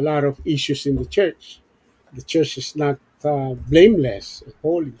 We have a lot of issues in the church. The church is not blameless,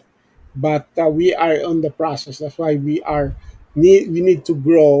 holy, but we are on the process. That's why we need to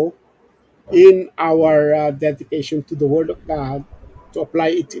grow in our dedication to the Word of God, to apply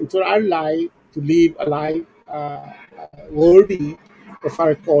it into our life, to live a life worthy of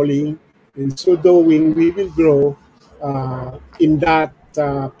our calling. And so doing, we will grow in that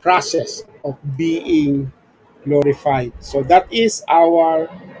process of being glorified. So that is our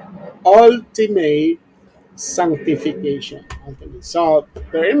ultimate sanctification. So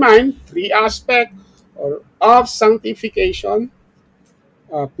bear in mind three aspects of sanctification.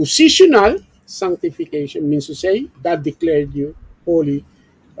 Positional sanctification means to say God declared you holy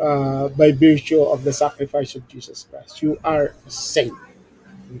by virtue of the sacrifice of Jesus Christ. You are a saint.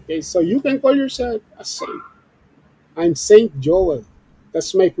 Okay, so you can call yourself a saint. I'm Saint Joel.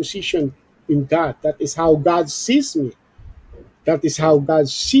 That's my position in God. That is how God sees me. That is how God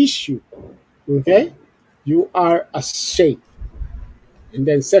sees you. Okay, you are a saint. And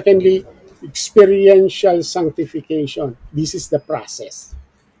then, secondly, experiential sanctification. This is the process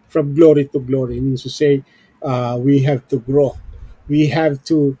from glory to glory. It means to say we have to grow. We have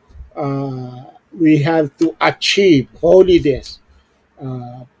to achieve holiness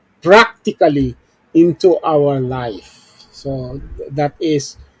uh, practically into our life. So that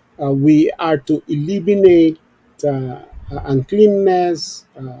is, we are to eliminate uncleanness,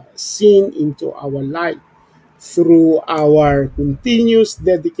 sin into our life through our continuous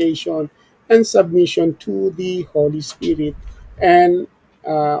dedication and submission to the Holy Spirit and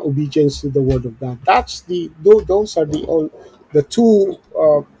obedience to the Word of God. Those are the two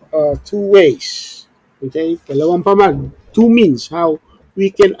ways. Okay, dalawang pamag, two means how we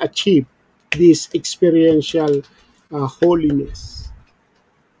can achieve this experiential holiness.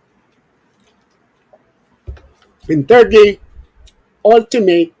 And thirdly,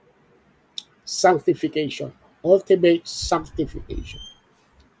 ultimate sanctification. Ultimate sanctification.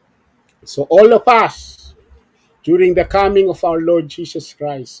 So all of us, during the coming of our Lord Jesus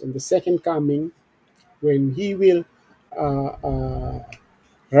Christ and the second coming, when He will uh, uh,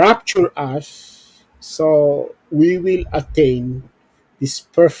 rapture us, so we will attain this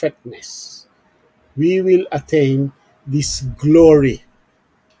perfectness. We will attain this glory,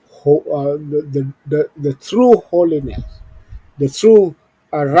 the true holiness, the true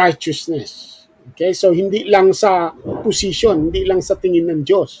righteousness. Okay, so hindi lang sa position, hindi lang sa tingin ng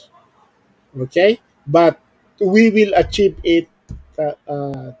Diyos. Okay, but we will achieve it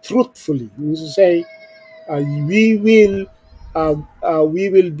truthfully. Means to say, we will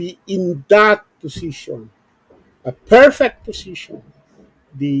be in that position, a perfect position,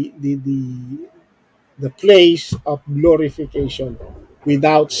 the the the the place of glorification,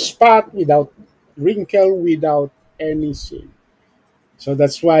 without spot, without wrinkle, without any sin. So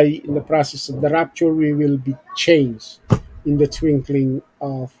that's why in the process of the rapture, we will be changed in the twinkling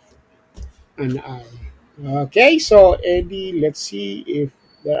of an eye. Okay, so Eddie, let's see if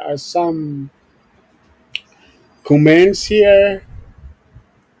there are some comments here.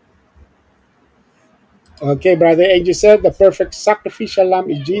 Okay, Brother Angel said the perfect sacrificial lamb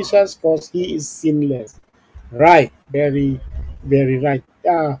is Jesus because he is sinless. Right. Very, very right.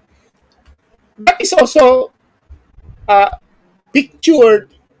 That is also uh,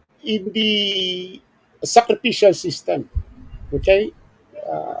 pictured in the sacrificial system. Okay,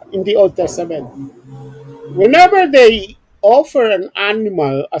 in the Old Testament, whenever they offer an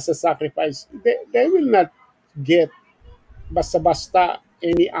animal as a sacrifice, they will not get basta-basta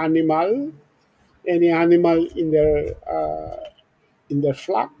any animal in their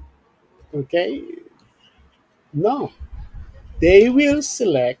flock. Okay, no, they will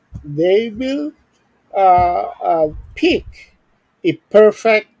select. They will pick a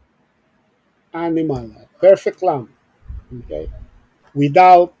perfect animal, a perfect lamb. Okay,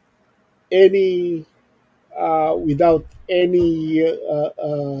 without any without any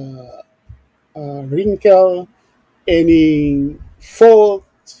wrinkle, any fault,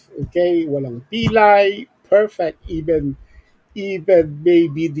 okay, walang pilay, perfect, even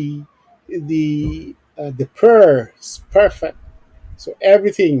maybe the purr is perfect. So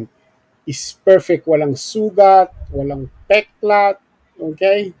everything is perfect, walang sugat, walang peklat,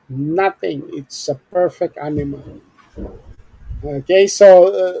 okay, nothing. It's a perfect animal. Okay,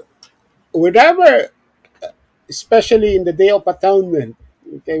 so whenever, especially in the Day of Atonement,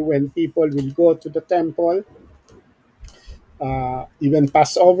 okay, when people will go to the temple, even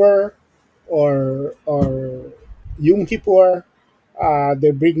Passover or Yom Kippur,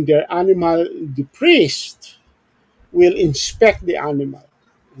 they bring their animal. The priest will inspect the animal.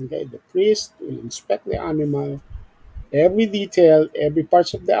 Okay, the priest will inspect the animal, every detail, every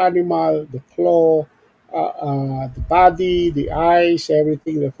parts of the animal, the claw, the body, the eyes,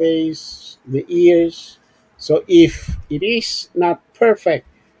 everything, the face, the ears. So if it is not perfect,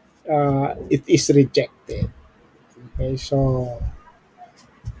 it is rejected. Okay, so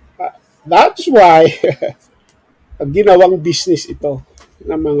that's why ginawang business ito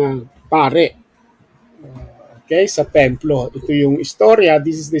ng mga pare. Okay, sa templo. Ito yung istorya.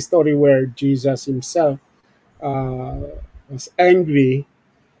 This is the story where Jesus himself uh, was angry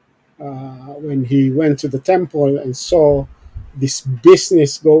when he went to the temple and saw this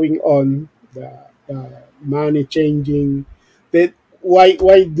business going on, the money changing. That why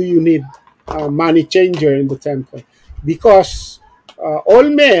do you need a money changer in the temple? Because all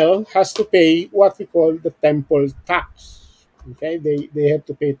male has to pay what we call the temple tax. Okay, they have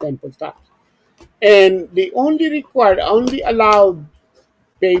to pay temple tax, and the only required, only allowed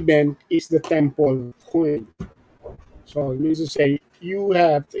payment is the temple coin. So it means to say you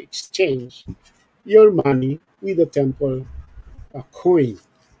have to exchange your money with a temple coin.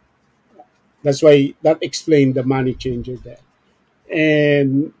 That's why that explained the money changer there.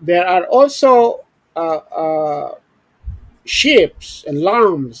 And there are also ships and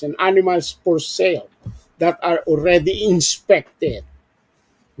lambs and animals for sale that are already inspected.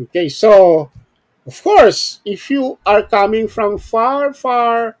 Okay, so of course, if you are coming from uh,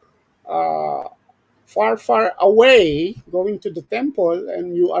 far away, going to the temple,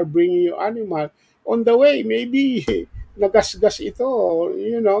 and you are bringing your animal, on the way, maybe nagasgas ito,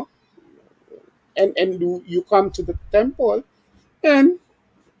 and you come to the temple and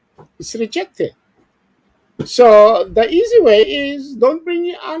it's rejected. So the easy way is don't bring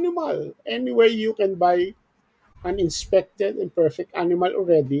your animal. Anyway, you can buy an inspected and perfect animal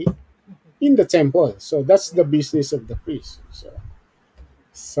already in the temple. So that's the business of the priest.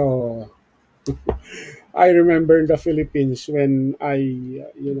 So I remember in the Philippines when I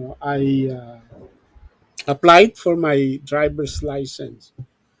applied for my driver's license.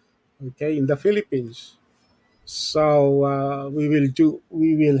 Okay, in the Philippines. So we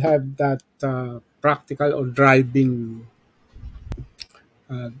will have that practical or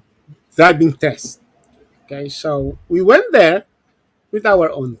uh, driving test. Okay, so we went there with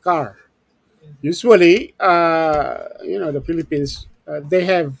our own car. Usually, the Philippines, they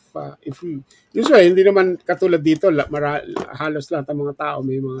have, if we, usually, hindi naman katulad dito, halos lahat ng mga tao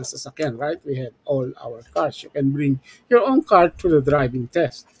may mga sasakyan, right? We have all our cars. You can bring your own car to the driving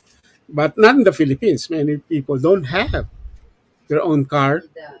test. But not in the Philippines. Many people don't have their own car.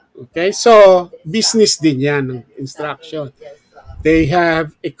 Okay, so business din yan ng instruction. They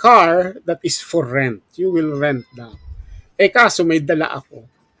have a car that is for rent. You will rent that. Eh kaso may dala ako.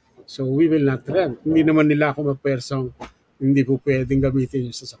 So we will not rent. Hindi naman nila ako mapersong hindi po pwedeng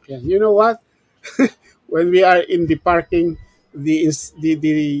gamitin yung sasakyan. You know what? When we are in the parking,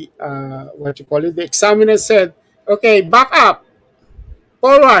 what you call it, the examiner said, okay, back up,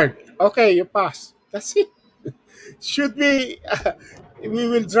 forward. Okay, you pass. That's it. Should be, we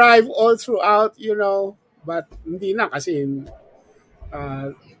will drive all throughout, but hindi na kasi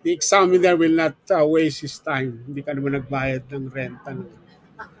The examiner will not waste his time. Hindi ka naman nagbayad ng renta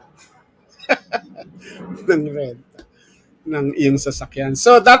ng renta ng iyong sasakyan.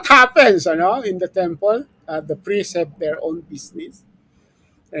 So that happens, in the temple. The priests have their own business,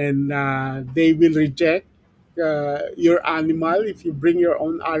 and they will reject your animal. If you bring your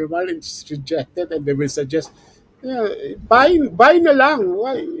own animal, it's rejected, and they will suggest, buy na lang.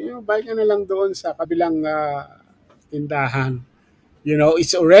 Why? Buy ka na lang doon sa kabilang tindahan.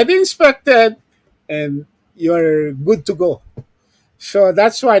 It's already inspected, and you're good to go. So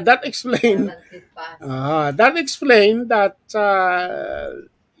that's why that explained that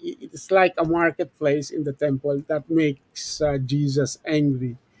it's like a marketplace in the temple that makes Jesus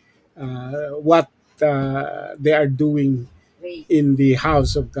angry. What they are doing in the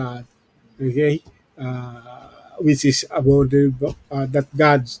house of God, okay, which is about that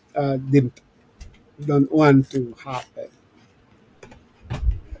God didn't don't want to happen.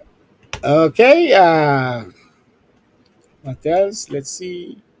 Okay, what else? Let's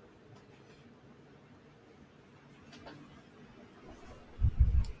see.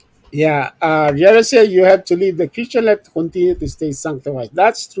 Yeah, Yara said you have to live the Christian life to continue to stay sanctified.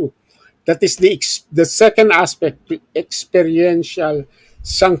 That's true. That is the second aspect, experiential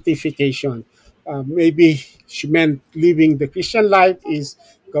sanctification. Maybe she meant living the Christian life is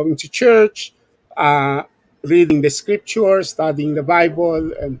going to church, uh, reading the scripture, studying the Bible,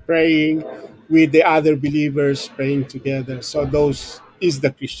 and praying with the other believers, praying together. So those is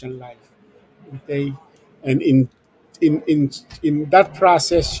the Christian life. Okay, and in that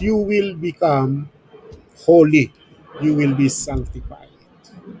process, you will become holy. You will be sanctified.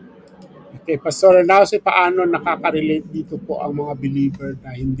 Okay, Pastor Nancy, paano nakaka-relate dito po ang mga believer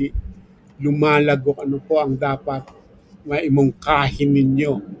na hindi lumalagok? Ano po ang dapat maimungkahin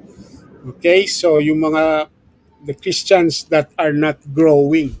ninyo? Okay, so yung mga the Christians that are not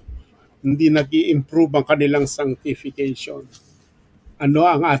growing, hindi nag improve ang kanilang sanctification. Ano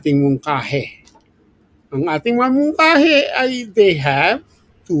ang ating mungkahi? Ang ating mamungkahi ay they have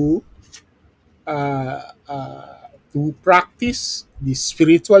to uh, practice the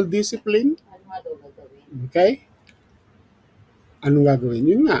spiritual discipline. Okay? Anong gagawin?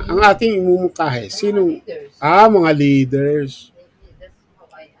 Yun nga, ang ating imumukahe. Sinong, mga leaders.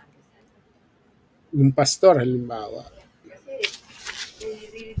 Yung pastor, halimbawa.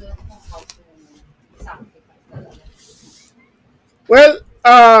 Well,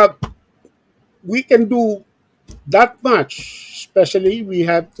 we can do that much. Especially, we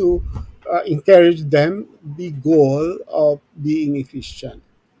have to encourage them the goal of being a Christian.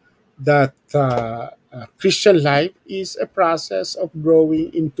 That Christian life is a process of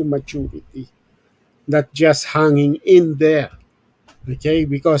growing into maturity, not just hanging in there. Okay,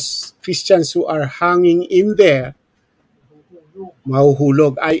 because Christians who are hanging in there,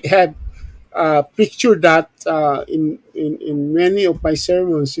 mahuhulog. I have pictured that in many of my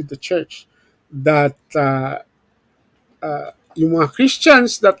sermons in the church, that yung mga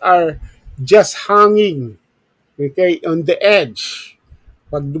Christians that are just hanging, okay, on the edge,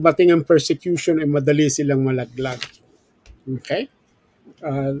 pag dumating ang persecution, ay madali silang malaglag. Okay?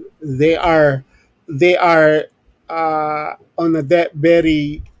 They are on a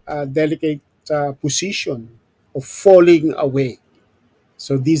very delicate position of falling away.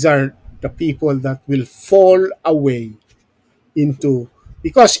 So these are the people that will fall away into,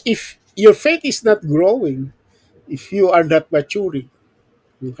 because if your faith is not growing, if you are not maturing,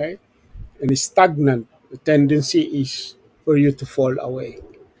 okay, and is stagnant, the tendency is for you to fall away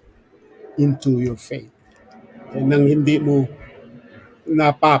into your faith. Okay, nang hindi mo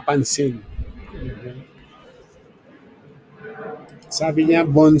napapansin. Okay? Sabi niya,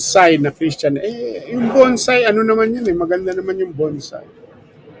 bonsai na Christian. Yung bonsai, ano naman yun maganda naman yung bonsai.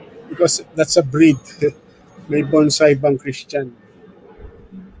 Because that's a breed. May bonsai bang Christian?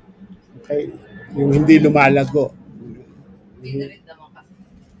 Okay? Yung hindi lumalago.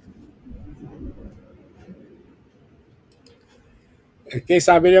 Okay,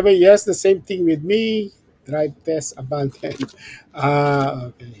 sabi niya ba, yes, the same thing with me. Drive test, abandon.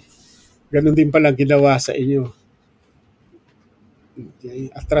 Okay. Ganon din palang ginawa sa inyo.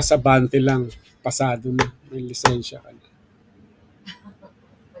 Okay. Atras abante lang. Pasado na. May lisensya ka na.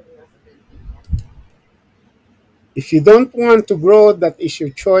 If you don't want to grow, that is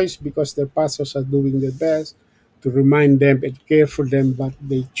your choice, because the pastors are doing their best to remind them and care for them, but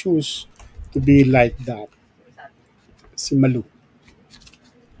they choose to be like that. Si Malu.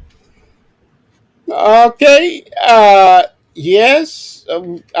 Okay. Yes.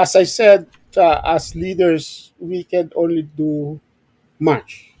 As I said, as leaders, we can only do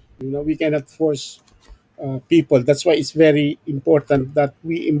much. We cannot force people. That's why it's very important that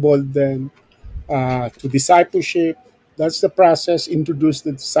we involve them to discipleship. That's the process. Introduce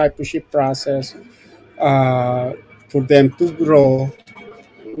the discipleship process uh, for them to grow.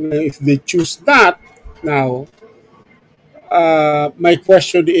 If they choose that, now my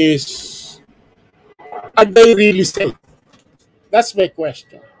question is: are they really saved? That's my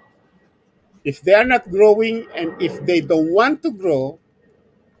question. If they are not growing and if they don't want to grow,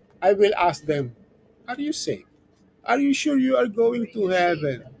 I will ask them, are you saved? Are you sure you are going to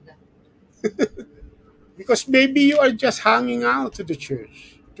heaven? Because maybe you are just hanging out to the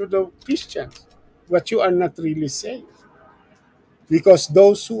church, to the Christians, but you are not really saved. Because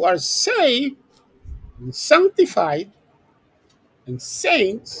those who are saved, and sanctified, and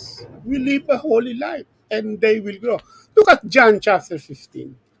saints will live a holy life and they will grow. Look at John chapter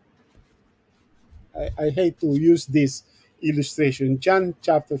 15. I hate to use this illustration. John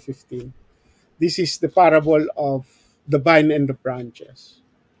chapter 15. This is the parable of the vine and the branches.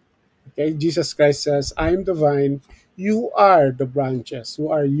 Okay, Jesus Christ says, I am the vine, you are the branches. Who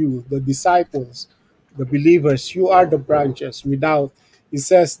are you? The disciples, the believers, you are the branches. Without, he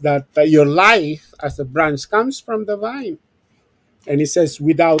says that your life as a branch comes from the vine. And he says,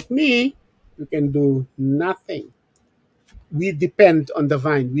 without me, you can do nothing. We depend on the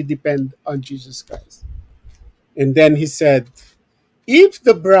vine, we depend on Jesus Christ. And then he said, if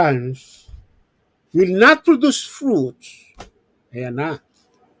the branch will not produce fruits, ayan na.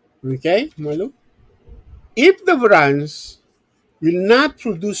 Okay, Malu? If the branch will not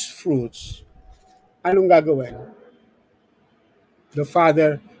produce fruits, anong gagawin? The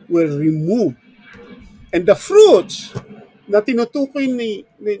Father will remove. And the fruits na tinutukoy ni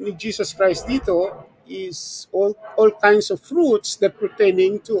Jesus Christ dito is all kinds of fruits that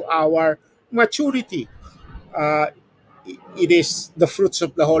pertaining to our maturity. Uh, it is the fruits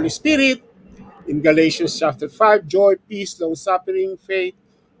of the Holy Spirit in Galatians chapter 5, joy, peace, long suffering, faith.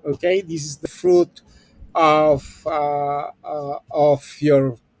 Okay, this is the fruit of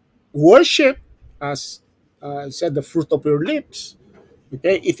your worship, as said, the fruit of your lips.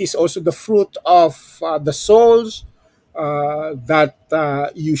 Okay, it is also the fruit of the souls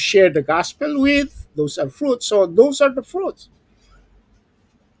that you share the gospel with. Those are fruits. So those are the fruits.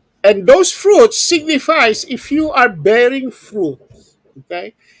 And those fruits signifies if you are bearing fruit.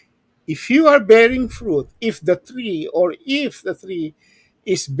 Okay, if you are bearing fruit, if the tree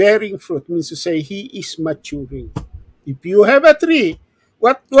is bearing fruit, means to say he is maturing. If you have a tree,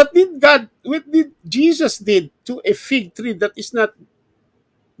 what did Jesus did to a fig tree that is not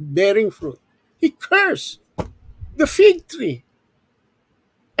bearing fruit? He cursed the fig tree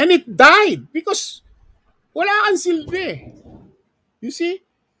and it died because wala kang silbi. You see,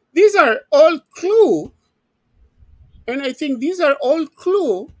 these are all clue, and I think these are all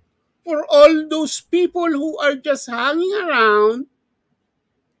clue for all those people who are just hanging around,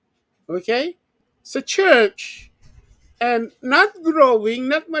 okay, sa church and not growing,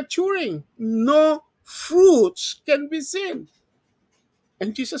 not maturing. No fruits can be seen.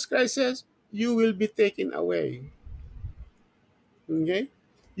 And Jesus Christ says, you will be taken away. Okay?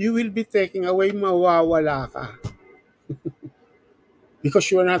 You will be taken away, mawawala ka.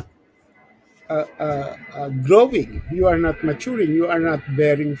 Because you are not growing, you are not maturing, you are not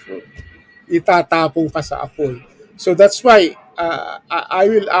bearing fruit. Itatapong ka sa apoy. So that's why I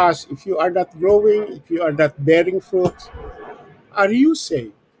will ask, if you are not growing, if you are not bearing fruit, are you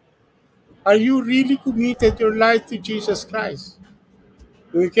saved? Are you really committed your life to Jesus Christ?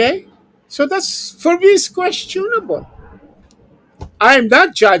 Okay? So that's, for me, is questionable. I am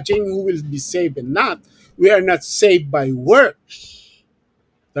not judging who will be saved and not. We are not saved by works.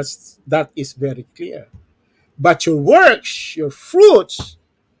 That is very clear. But your works, your fruits,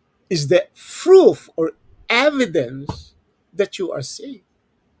 is the proof or evidence that you are saved.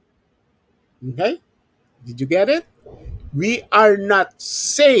 Okay? Did you get it? We are not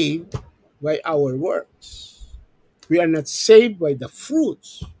saved by our works. We are not saved by the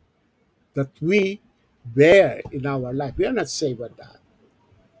fruits that we bear in our life. We are not saved by that.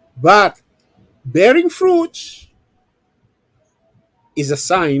 But bearing fruits is a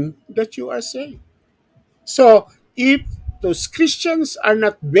sign that you are saved. So if those Christians are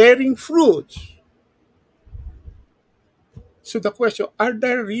not bearing fruits, so the question, are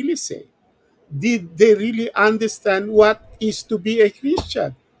they really saved? Did they really understand what is to be a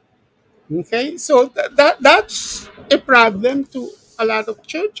Christian? Okay, so that's a problem to a lot of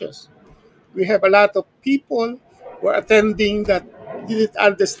churches. We have a lot of people who are attending that didn't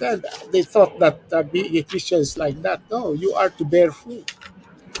understand. They thought that being a Christian is like that. No, you are to bear fruit.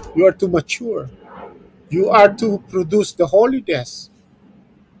 You are to mature. You are to produce the holiness.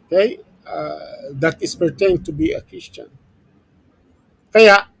 Okay, that is pertaining to be a Christian.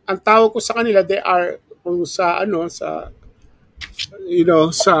 Kaya ang tawag ko sa kanila, they are kung sa ano sa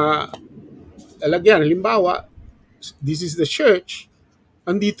sa lalagyan, halimbawa, this is the church,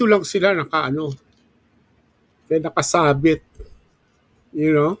 andito lang sila kaya nakasabit,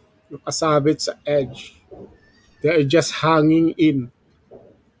 you know, nakasabit sa edge. They are just hanging in.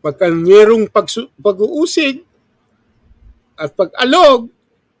 Pagka merong pag-uusig at pag-alog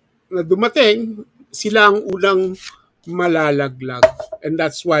na dumating, sila ang unang malalaglag. And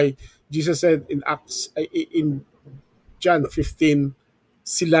that's why Jesus said in John 15,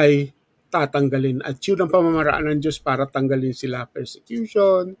 sila'y tatanggalin. At yun ang pamamaraan ng Diyos para tanggalin sila.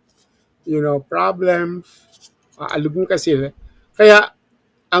 Persecution, problems, aalugin kasi. Kaya,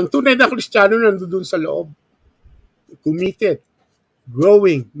 ang tunay na Kristiyano nandoon sa loob. Committed,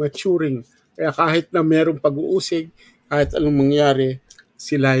 growing, maturing. Kaya kahit na merong pag-uusig, kahit anong mangyari,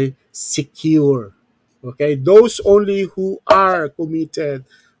 sila'y secure. Okay? Those only who are committed,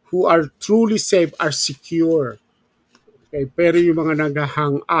 who are truly saved, are secure. Okay? Pero yung mga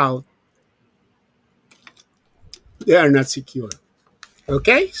nag-hang out, they are not secure.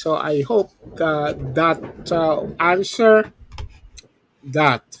 Okay? So I hope that answer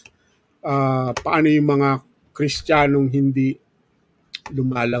that. Paano yung mga Kristiyanong hindi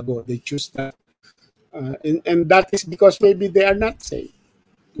lumalago? They choose that. And that is because maybe they are not saved.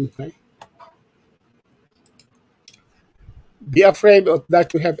 Okay? Be afraid of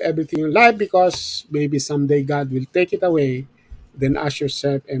that you have everything in life because maybe someday God will take it away. Then ask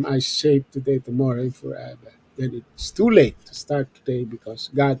yourself, am I saved today, tomorrow, and forever? Then it's too late to start today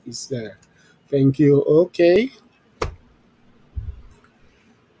because God is there. Thank you. Okay.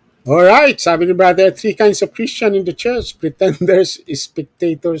 All right. Sabi ni brother, three kinds of Christian in the church: pretenders,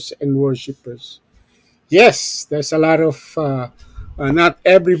 spectators, and worshippers. Yes, there's a lot of not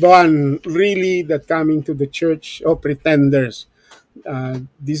everyone really that coming to the church or pretenders.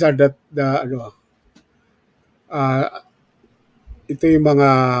 These are uh, ito yung mga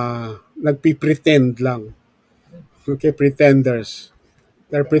nagpi-pretend lang. Okay, pretenders.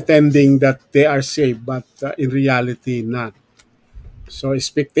 They're pretending that they are saved, but in reality, not. So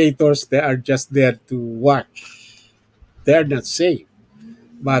spectators, they are just there to watch. They are not saved.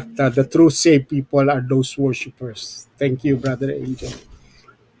 But the true saved people are those worshipers. Thank you, Brother Angel.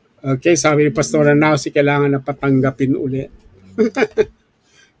 Okay, sabi ni Pastor Nanausi, kailangan na patanggapin uli.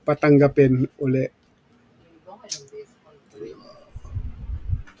 Patanggapin uli.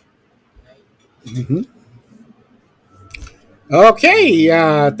 Mm-hmm. Okay,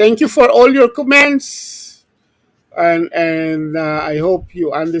 thank you for all your comments. And I hope you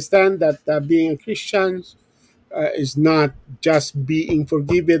understand that being a Christian is not just being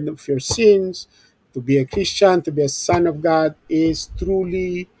forgiven of your sins. To be a Christian, to be a son of God, is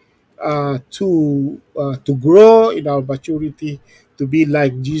truly to grow in our maturity, to be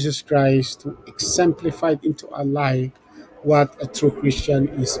like Jesus Christ, to exemplify into our life what a true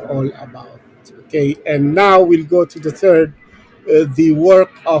Christian is all about. Okay, and now we'll go to the third, the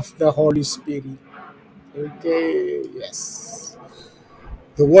work of the Holy Spirit. Okay, yes.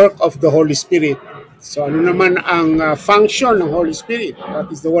 The work of the Holy Spirit. So ano naman ang function ng Holy Spirit? What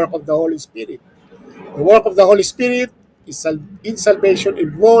is the work of the Holy Spirit? The work of the Holy Spirit is in salvation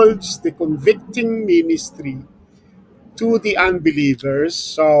involves the convicting ministry to the unbelievers.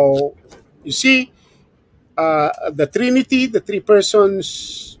 So you see, the Trinity, the three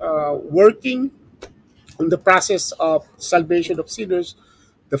persons working on the process of salvation of sinners.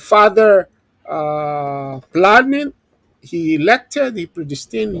 The Father planned it, He elected, He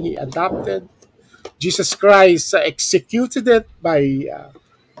predestined, He adopted. Jesus Christ executed it uh,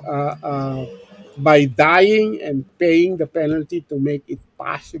 uh, by dying and paying the penalty to make it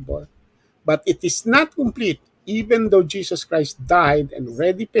possible. But it is not complete. Even though Jesus Christ died and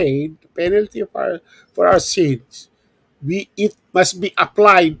already paid the penalty for our sins, it must be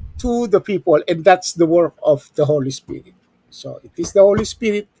applied to the people, and that's the work of the Holy Spirit. So it is the Holy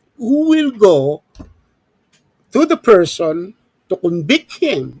Spirit who will go to the person to convict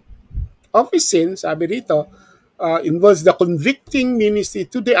him of his sins. Sabi rito, involves the convicting ministry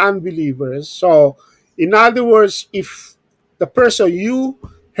to the unbelievers. So, in other words, if the person, you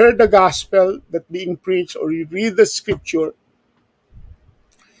heard the gospel that being preached, or you read the scripture,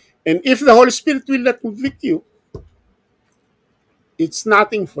 and if the Holy Spirit will not convict you, it's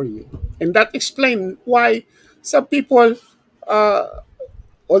nothing for you. And that explains why some people, uh,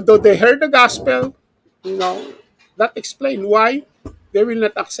 although they heard the gospel, you know, that explains why they will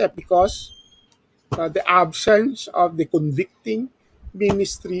not accept, because the absence of the convicting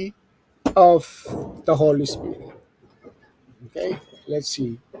ministry of the Holy Spirit. Okay, let's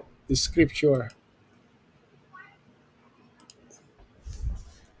see. the scripture.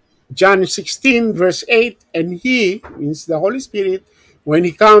 John 16, verse 8, and he, means the Holy Spirit, when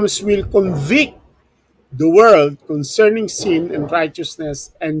he comes, will convict the world concerning sin and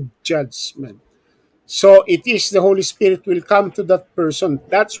righteousness and judgment. So it is the Holy Spirit will come to that person.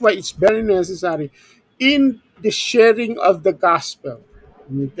 That's why it's very necessary in the sharing of the gospel.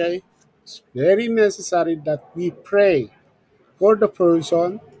 Okay? It's very necessary that we pray for the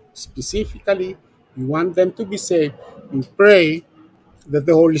person specifically. We want them to be saved. We pray that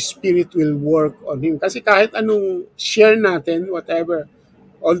the Holy Spirit will work on him. Kasi kahit anong share natin, whatever,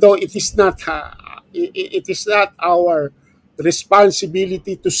 although it is not our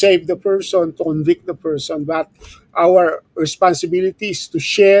responsibility to save the person, to convict the person, but our responsibility is to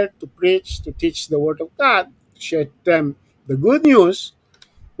share, to preach, to teach the Word of God, to share them the good news,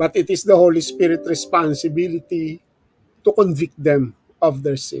 but it is the Holy Spirit responsibility to convict them of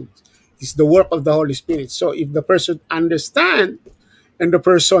their sins. It is the work of the Holy Spirit. So if the person understands and the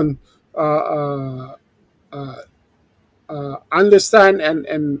person uh, uh, understand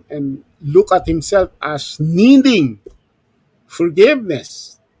and look at himself as needing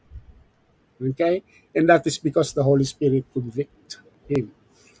forgiveness, okay, and that is because the Holy Spirit convict him.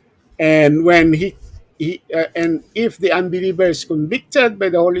 And when and if the unbeliever is convicted by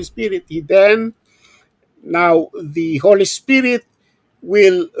the Holy Spirit, he then now the Holy Spirit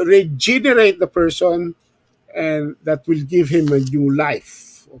will regenerate the person, and that will give him a new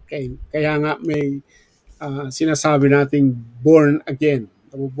life. Okay, kaya nga may sinasabi nating born again.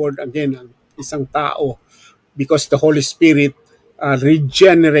 Born again ang isang tao because the Holy Spirit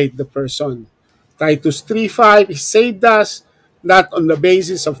regenerate the person. Titus 3:5, He saved us not on the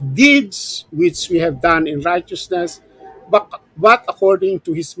basis of deeds which we have done in righteousness, but according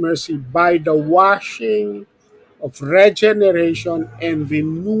to His mercy by the washing of regeneration and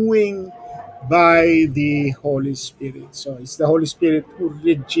renewing by the Holy Spirit. So it's the Holy Spirit who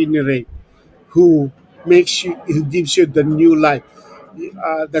regenerate, who who gives you the new life.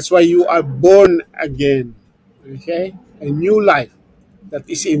 That's why you are born again. Okay, a new life that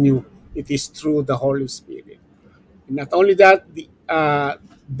is in you. It is through the Holy Spirit. And not only that,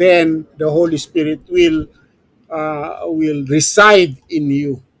 then the Holy Spirit will reside in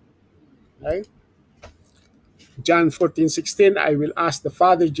you. Right? John 14:16. I will ask the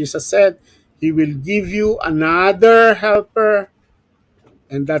Father, Jesus said, He will give you another helper,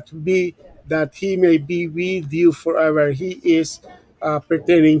 and that he may be with you forever. He is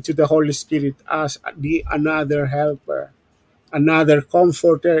pertaining to the Holy Spirit as the another helper, another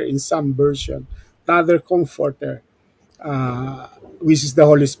comforter in some version, another comforter, uh, which is the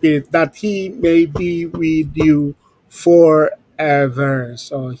Holy Spirit, that he may be with you forever.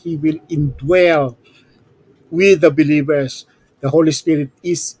 So he will indwell with the believers. The Holy Spirit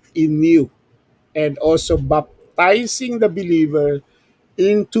is in you, and also baptizing the believer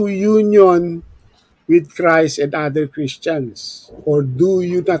into union with Christ and other Christians? Or do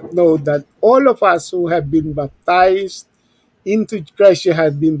you not know that all of us who have been baptized into Christ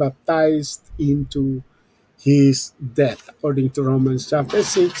have been baptized into his death, according to Romans chapter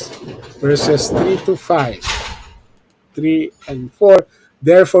 6, verses 3 to 5, 3 and 4.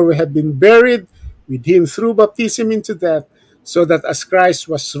 Therefore, we have been buried with him through baptism into death, so that as Christ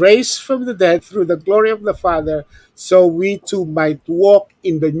was raised from the dead through the glory of the Father, so we too might walk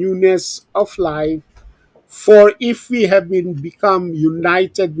in the newness of life. For if we have been become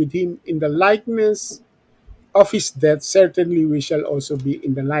united with him in the likeness of his death, certainly we shall also be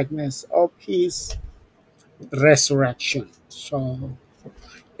in the likeness of his resurrection. So,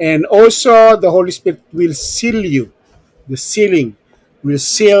 and also the Holy Spirit will seal you. The sealing will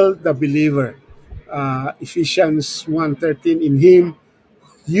seal the believer. Ephesians 1:13, in him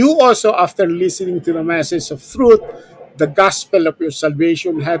you also, after listening to the message of truth, the gospel of your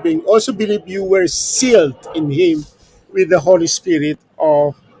salvation, having also believed, you were sealed in him with the Holy Spirit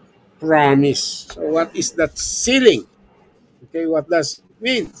of promise. So what is that sealing? Okay, what does it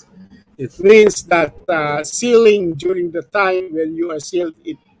mean? It means that sealing during the time when you are sealed,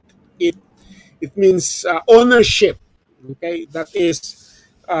 it it means ownership. Okay, that is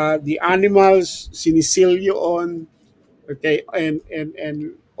the animals sinisil you on. Okay,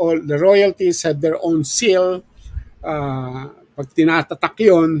 and all the royalties have their own seal. Pag tinatatak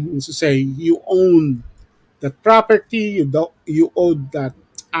yun, means to say you own that property, you own that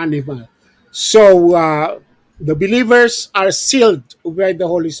animal. So the believers are sealed by the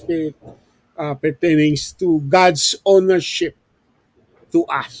Holy Spirit, pertaining to God's ownership to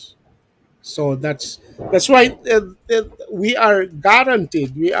us. So that's why we are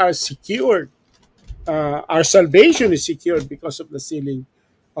guaranteed, we are secured. Our salvation is secured because of the sealing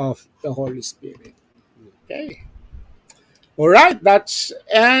of the Holy Spirit. Okay. All right, that's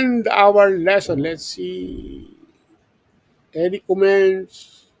end our lesson. Let's see. Any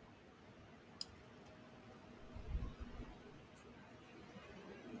comments?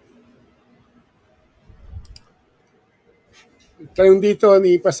 Tanong dito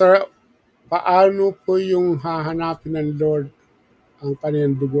ni Pastor, paano po yung hahanapin ng Lord ang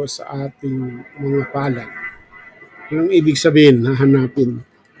kanyang dugo sa ating mga palad? Anong ibig sabihin, hahanapin?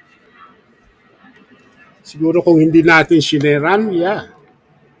 Siguro kung hindi natin sineran, yeah.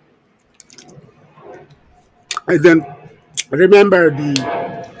 I don't remember the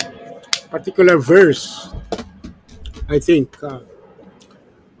particular verse, I think,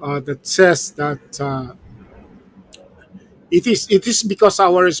 that says that it is because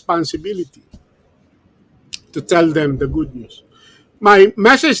our responsibility to tell them the good news. My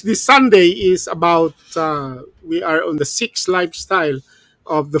message this Sunday is about we are on the sixth lifestyle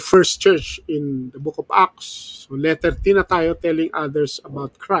of the first church in the book of Acts. So letter T na tayo, telling others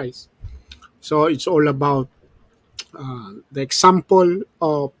about Christ. So it's all about the example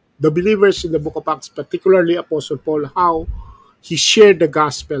of the believers in the book of Acts, particularly Apostle Paul, how he shared the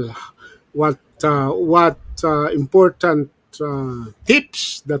gospel, what important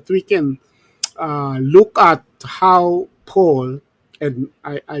tips that we can look at how Paul, and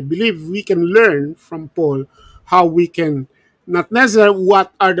I believe we can learn from Paul how we can, not necessarily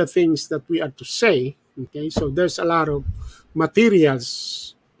what are the things that we are to say. Okay, so there's a lot of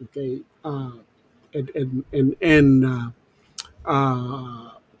materials. Okay, and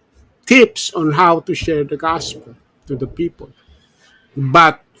tips on how to share the gospel to the people.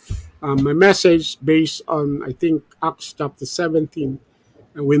 But my message based on, I think, Acts chapter 17,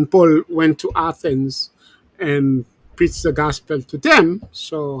 when Paul went to Athens and preached the gospel to them.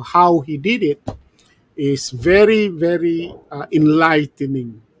 So how he did it is very, very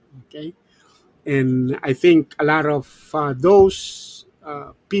enlightening. Okay, and I think a lot of those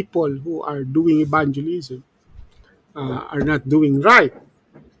people who are doing evangelism are not doing right.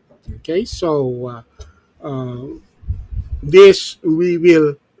 Okay, so this we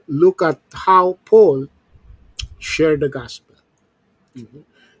will look at how Paul shared the gospel,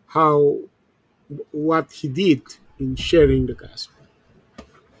 how what he did in sharing the gospel.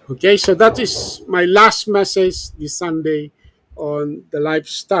 Okay, so that is my last message this Sunday on the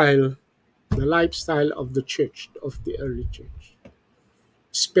lifestyle of the church, of the early church,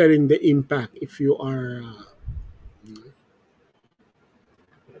 sparing the impact. If you are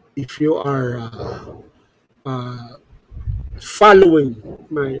following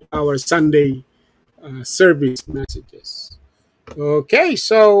my our Sunday service messages. Okay,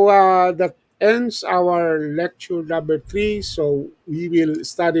 so that ends our lecture number 3. So we will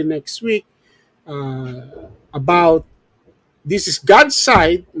study next week about this is God's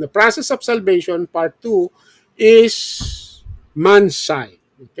side. The process of salvation, part 2, is man's side.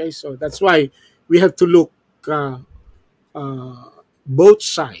 Okay, so that's why we have to look both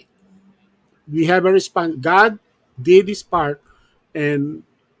sides. We have a response. God did his part, and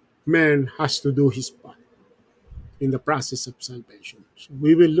man has to do his part in the process of salvation. So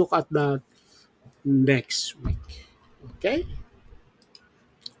we will look at that next week. Okay?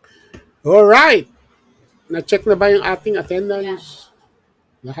 All right. Na-check na ba yung ating attendance?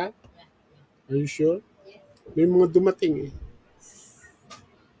 Lahat? Are you sure? May mga dumating eh.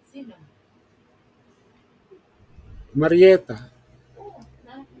 Sino? Marieta. Oo,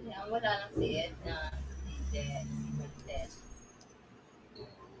 wala lang si Ed na si Ted, si Martes, si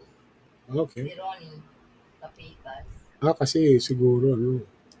Okay. Ronnie, Kapitas. Kasi siguro, ano,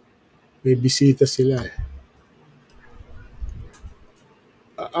 may bisita sila eh.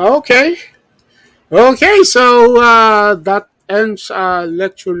 Okay. Okay, so that ends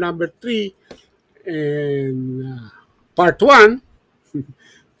lecture number 3 and part 1.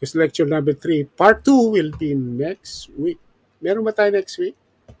 Because lecture number 3, part 2 will be next week. Meron ba tayo next week?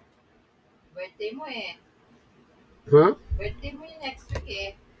 Birthday mo eh. Huh? Birthday mo yung next week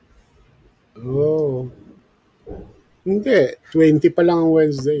eh. Oh. Hindi. 20 pa lang ang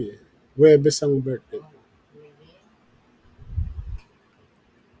Wednesday. Webes ang birthday. Really?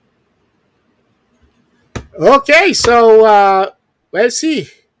 Okay, so we'll see.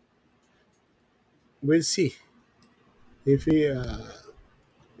 We'll see. If we,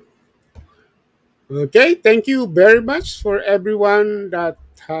 okay, thank you very much for everyone that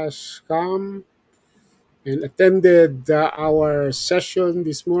has come and attended our session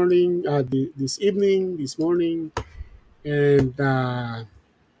this morning, this evening, this morning. And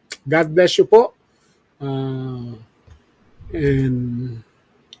God bless you po. And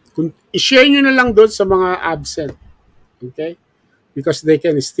i-share nyo na lang doon sa mga absent. Okay? because they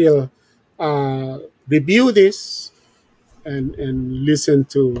can still uh, review this and listen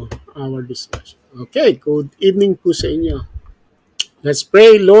to our discussion. Okay, good evening po sa inyo. Let's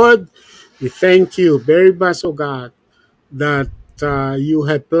pray, Lord. We thank you very much, O God, that you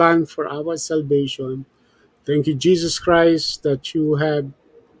have planned for our salvation. Thank you, Jesus Christ, that you have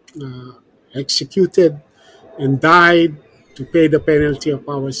uh, executed and died to pay the penalty of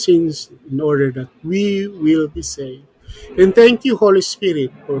our sins in order that we will be saved. And thank you, Holy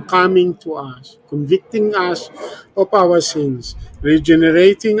Spirit, for coming to us, convicting us of our sins,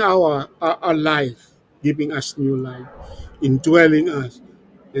 regenerating our life, giving us new life, indwelling us,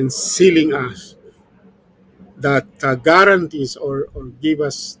 and sealing us that guarantees or give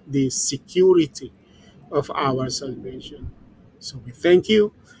us the security of our salvation. So we thank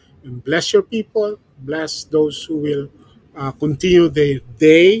you and bless your people, bless those who will continue their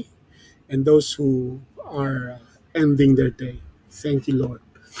day and those who are ending their day. Thank you, Lord.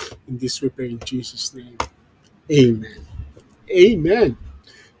 In this we pray in Jesus' name. Amen. Amen.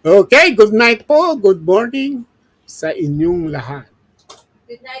 Okay, good night po. Good morning sa inyong lahat.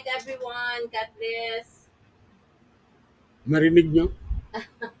 Good night, everyone. God bless. Marinig nyo?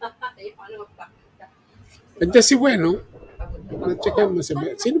 Ayoko na magpakita. Andiyan si Bueno. Pagod na Na-checkan mo si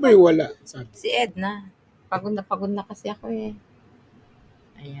Ben. Sino ba yung wala? Sabi. Si Edna. Pagod na kasi ako eh.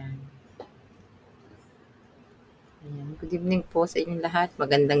 Ayan. Ayan. Good evening po sa inyong lahat.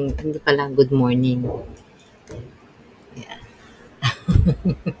 Magandang, hindi pala, good morning. Ayan.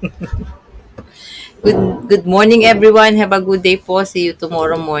 Good morning everyone. Have a good day po. See you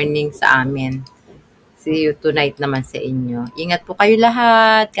tomorrow morning sa amin. See you tonight naman sa inyo. Ingat po kayo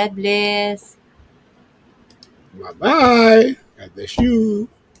lahat. God bless. Bye-bye. God bless you.